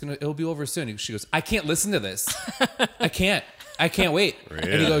bit. It'll be over soon." She goes, "I can't listen to this. I can't wait."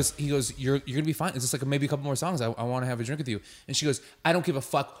 And he goes, "You're gonna be fine. It's just like maybe a couple more songs. I want to have a drink with you." And she goes, "I don't give a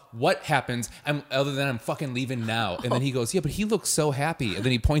fuck what happens. Other than I'm fucking leaving now." And then he goes, "Yeah, but he looks so happy." And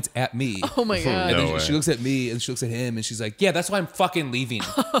then he points at me. Oh my God. And then she looks at me and she looks at him and she's like, "Yeah, that's why I'm fucking leaving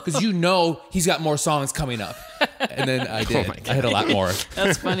because you know he's got more songs coming up." And then I did. I had a lot more.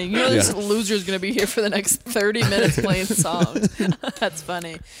 That's funny. You know, this loser's gonna be here for the next 30 minutes playing songs. That's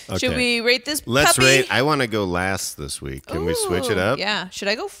funny. Should we rate this? Let's puppy? rate. I want to go last this week. Can we switch it up? Yeah. Should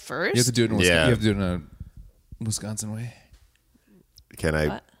I go first? You have to do it in Wisconsin. You have to do it in a Wisconsin way. Can I?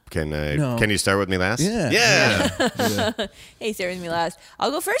 What? Can I? No. Can you start with me last? Yeah. Hey, start with me last.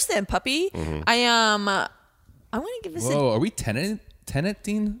 I'll go first then, puppy. Mm-hmm. I'm gonna give this. Whoa, are we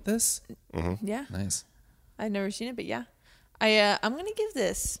tenanting this? Yeah. Nice. I've never seen it, but yeah. I'm gonna give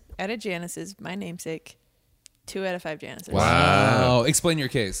this out of Janice's, my namesake, 2 out of 5 Janice's. Wow. Explain your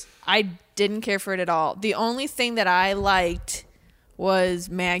case. I didn't care for it at all. The only thing that I liked was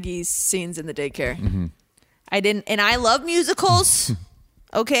Maggie's scenes in the daycare. I didn't, and I love musicals.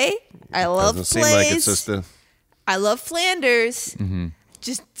 Okay, I love Doesn't plays. seem like it's just a. I love Flanders.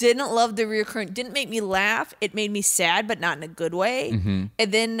 Just didn't love the reoccurring. Didn't make me laugh. It made me sad, but not in a good way.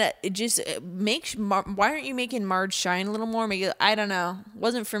 And then it just makes. Why aren't you making Marge shine a little more? Make it, I don't know.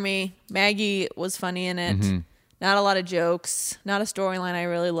 Wasn't for me. Maggie was funny in it. Not a lot of jokes. Not a storyline I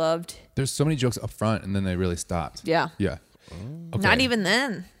really loved. There's so many jokes up front, and then they really stopped. Yeah. Yeah. Okay. Not even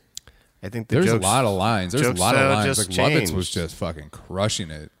then. I think the There's jokes, a lot of lines. There's a joke lot of style lines. just Like Lovitz was changed. just fucking crushing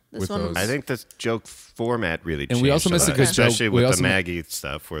it. This with one- those. I think the joke format really changed. And we also missed a good joke. especially We with also the mi- Maggie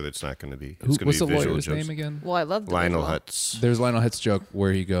stuff, where it's not going to be. It's Who, going what's to the be visual lawyer's jokes. Mm. name again? Well, I love the Lionel visual. Hutz. There's Lionel Hutz joke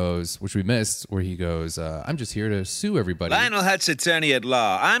where he goes, which we missed, where he goes, "I'm just here to sue everybody." Lionel Hutz, attorney at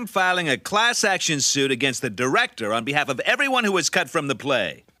law. I'm filing a class action suit against the director on behalf of everyone who was cut from the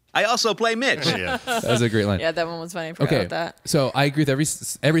play. I also play Mitch. Yeah. That was a great line. Yeah, that one was funny. I forgot Okay, about that. so I agree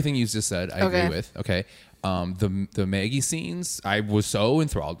with everything you just said. I Okay. agree with. Okay, the Maggie scenes I was so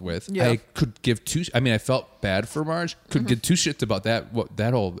enthralled with. Yeah. I could give two. I mean, I felt bad for Marge. Could give two shits about that.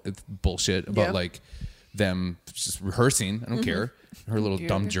 That whole bullshit about Yeah. like them just rehearsing. I don't care. Her little Yeah.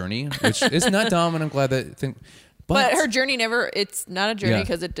 dumb journey, which is not dumb, and I'm glad that thing. But her journey it's not a journey Yeah.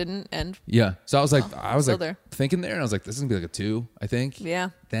 because it didn't end. Yeah. So I was like, still there. thinking there, and I was like, this is gonna be like a 2, I think.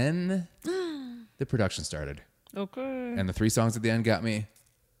 Yeah. Then the production started, Okay. and the 3 songs at the end got me.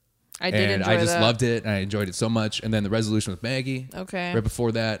 I did And enjoy I just that. loved it, and I enjoyed it so much. And then the resolution with Maggie, Okay. right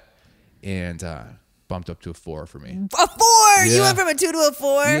before that, and bumped up to a 4 for me. A 4. You Yeah. went from a 2 to a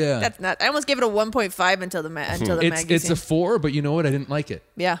 4. Yeah. That's not. I almost gave it a 1.5 until the It's Maggie it's scene. a 4, but you know what? I didn't like it.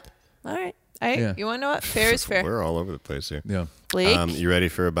 Yeah. All right. Yeah. You want to know what? Fair is fair. We're all over the place here. Yeah. Blake? You ready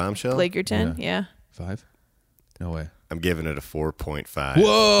for a bombshell? Blake, you're 10. Yeah. 5? No way. I'm giving it a 4.5.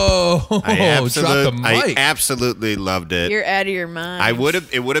 Whoa! Drop the I mic. absolutely loved it. You're out of your mind.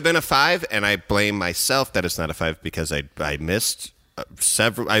 It would have been a 5, and I blame myself that it's not a 5 because I missed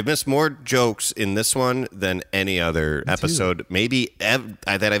I missed more jokes in this one than any other episode maybe that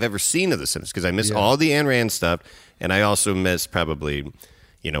I've ever seen of The Simpsons, because I missed all the Ayn Rand stuff, and I also missed probably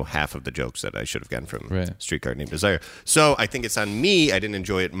half of the jokes that I should have gotten from Streetcar Named Desire. So I think it's on me. I didn't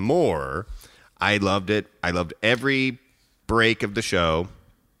enjoy it more. I loved it. I loved every break of the show.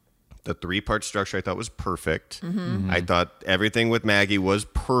 The 3-part structure I thought was perfect. I thought everything with Maggie was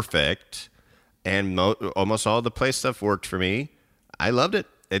perfect, and almost all the play stuff worked for me. I loved it.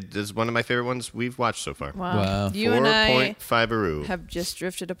 It is one of my favorite ones we've watched so far. Wow. You and I 4.5 have just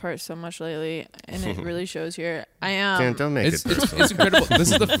drifted apart so much lately, and it really shows here. I am. Don't make It's it personal. incredible. This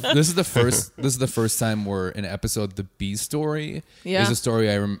is the first time where an episode, the B story, Yeah. is a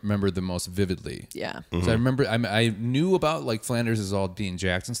story I remember the most vividly. Yeah. So I remember I knew about like Flanders is all Dean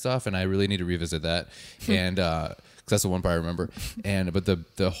Jackson and stuff, and I really need to revisit that. And because that's the one part I remember. But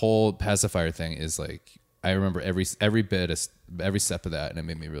the whole pacifier thing is like I remember every step of that, and it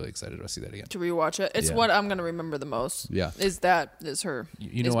made me really excited to see that again. To rewatch it, it's Yeah. what I'm gonna remember the most. Yeah. Is her?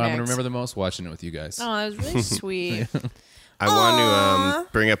 You know is what I'm Max. gonna remember the most? Watching it with you guys. Oh, that was really sweet. I want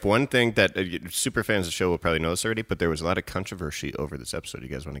to bring up one thing that super fans of the show will probably know this already, but there was a lot of controversy over this episode. You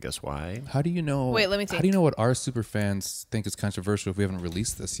guys want to guess why? How do you know? Wait, let me How think. do you know what our super fans think is controversial if we haven't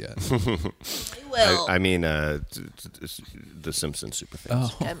released this yet? Well, I mean, the Simpsons super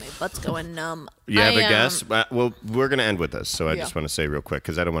fans. God, my butt's going numb. You have I, a guess? Well, we're going to end with this, so I Yeah. just want to say real quick,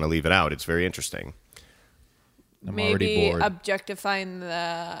 because I don't want to leave it out. It's very interesting. I'm Maybe already bored. objectifying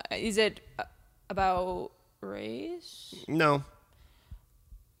the. Is it about race? No.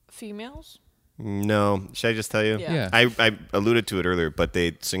 Females? No. Should I just tell you? Yeah. I alluded to it earlier, but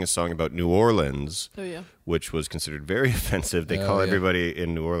they sing a song about New Orleans, Oh, yeah. which was considered very offensive. They Oh, call yeah. everybody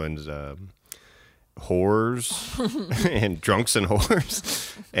in New Orleans whores and drunks and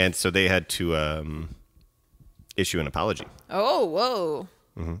whores. And so they had to issue an apology. Oh, whoa.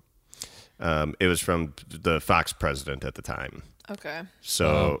 It was from the Fox president at the time. Okay.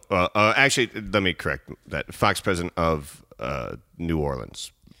 So, actually, let me correct that. Fox president of New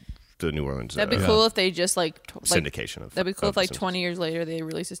Orleans. The New Orleans That'd be cool if they just like syndication of. That'd be cool of if like Simpsons. 20 years later they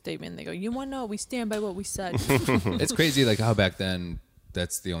release a statement and they go, "You want to know? We stand by what we said." It's crazy, like how back then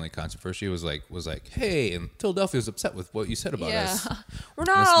that's the only controversy was like, hey, and Philadelphia was upset with what you said about Yeah. us. We're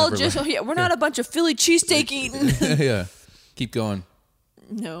not That's all never just like- we're not a bunch of Philly cheesesteak eating. Yeah, keep going.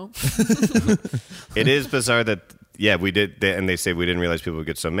 No. It is bizarre that we did, and they say we didn't realize people would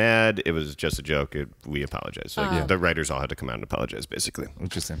get so mad. It was just a joke. We apologize. So the writers all had to come out and apologize, basically.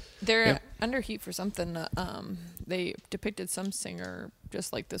 Interesting. They're under heat for something. They depicted some singer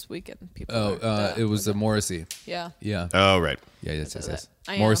just like this weekend. People. It was Morrissey. Yeah. Yeah. Oh, right. Yeah, yes.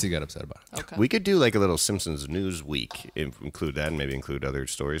 I Morrissey got upset about it. Okay. We could do like a little Simpsons News Week, include that, and maybe include other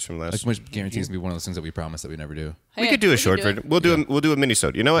stories from last. Which guarantees to be one of those things that we promise that we never do. We could do a short version. We'll do a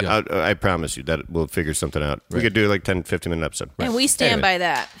mini-sode. You know what? Yeah. I promise you that we'll figure something out. We Right. could do like 10, 15-minute episode. And we stand Anyway. by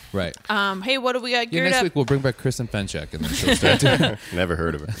that. Right. Hey, what do we got Yeah, geared next up? week we'll bring back Kristen Fenchek and then she'll start to Never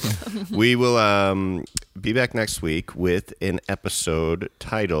heard of her. We will be back next week with an episode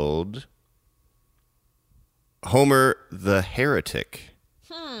titled Homer the Heretic.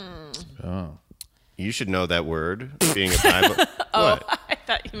 Oh. You should know that word, being a Bible. What?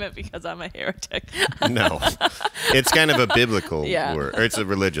 thought you meant because I'm a heretic. No. It's kind of a biblical Yeah. word, or it's a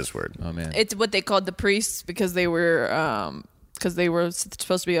religious word. Oh, man. It's what they called the priests because they were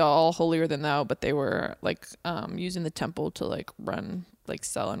supposed to be all holier than thou, but they were like using the temple to like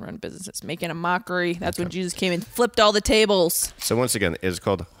sell and run businesses, making a mockery. That's when Jesus came and flipped all the tables. So once again, it's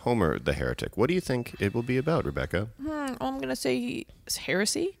called Homer the Heretic. What do you think it will be about, Rebecca? I'm going to say it's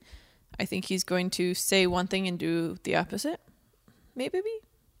heresy. I think he's going to say one thing and do the opposite. Maybe.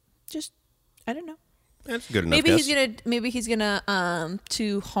 Just, I don't know. That's a good enough Maybe guess. he's gonna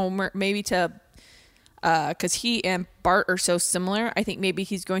to Homer, maybe to, because he and Bart are so similar. I think maybe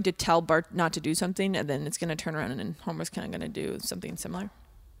he's going to tell Bart not to do something, and then it's gonna turn around, and then Homer's kind of gonna do something similar.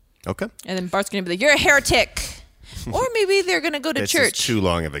 Okay. And then Bart's gonna be like, "You're a heretic," or maybe they're gonna go to This church. is too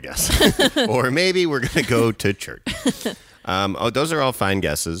long of a guess. Or maybe we're going to go to church. Those are all fine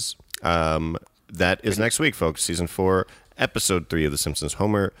guesses. That is next week, folks. Season 4, Episode 3 of The Simpsons,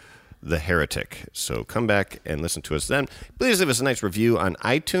 Homer the Heretic. So come back and listen to us then. Please leave us a nice review on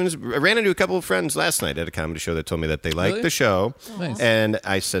iTunes. I ran into a couple of friends last night at a comedy show that told me that they liked Really? the show. Nice. And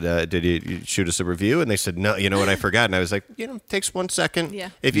I said, did you shoot us a review? And they said, no, you know what, I forgot. And I was like, it takes 1 second. Yeah.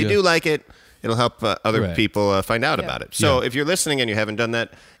 If you Yeah. do like it, it'll help other Right. people find out Yeah. about it. So Yeah. if you're listening and you haven't done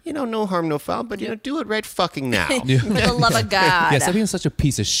that, no harm, no foul, but do it right fucking now. For the love of God. Yeah, stop being such a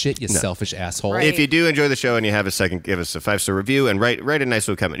piece of shit, you selfish asshole. Right. If you do enjoy the show and you have a second, give us a 5-star review and write a nice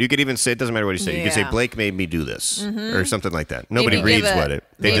little comment. You could even say, it doesn't matter what you say. You could say, Yeah. Blake made me do this or something like that. Nobody Maybe give reads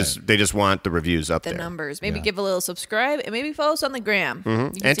a- they just want the reviews up the there. numbers. Maybe Yeah. give a little subscribe, and maybe follow us on the gram. You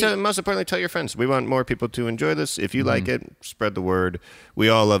can And see- most importantly, tell your friends. We want more people to enjoy this. If you like it, spread the word. We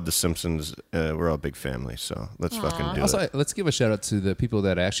all love The Simpsons. We're all a big family, so let's fucking do Also, it. let's give a shout out to the people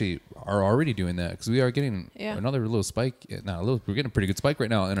that actually are already doing that because we are getting Yeah. another little spike. We're getting a pretty good spike right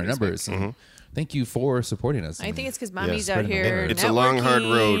now in our numbers. And thank you for supporting us. I think it's because Yeah, mommy's out spreading the here. word. It's a long, hard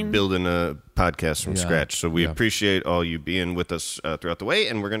road networking. building a podcast from Yeah. scratch. So we Yeah. appreciate all you being with us throughout the way,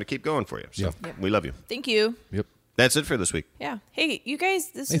 and we're going to keep going for you. So we love you. Thank you. Yep. That's it for this week. Yeah. Hey, you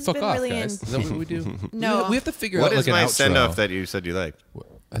guys, this Hey, has fuck been off, really guys. Is that what we do? No. we have to figure What out is like my an send off outro. that you said you like?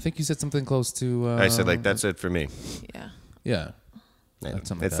 I think you said something close to. I said that's it for me. Yeah. Yeah. Yeah, That's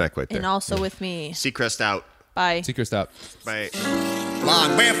something it's like not quite there. And also with me. Seacrest out. Bye. Secret stop. Bye.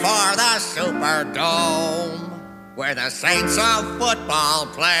 Long before the Superdome, where the saints of football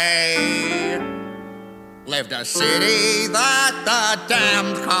play, lived a city that the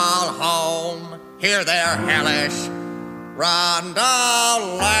damned call home. Hear their hellish roundelay.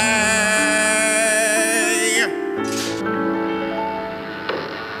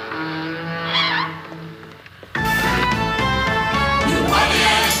 New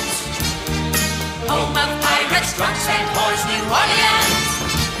Orleans, home of pirates, drunks, and whores. New Orleans,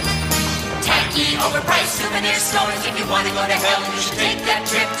 tacky, overpriced souvenir stores. If you want to go to hell, you should take that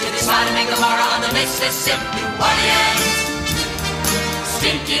trip to the Sodom and Gomorrah on the Mississippi. New Orleans,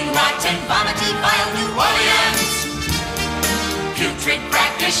 stinking, rotten, vomity, vile New Orleans, putrid,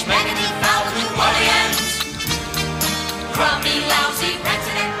 brackish, man in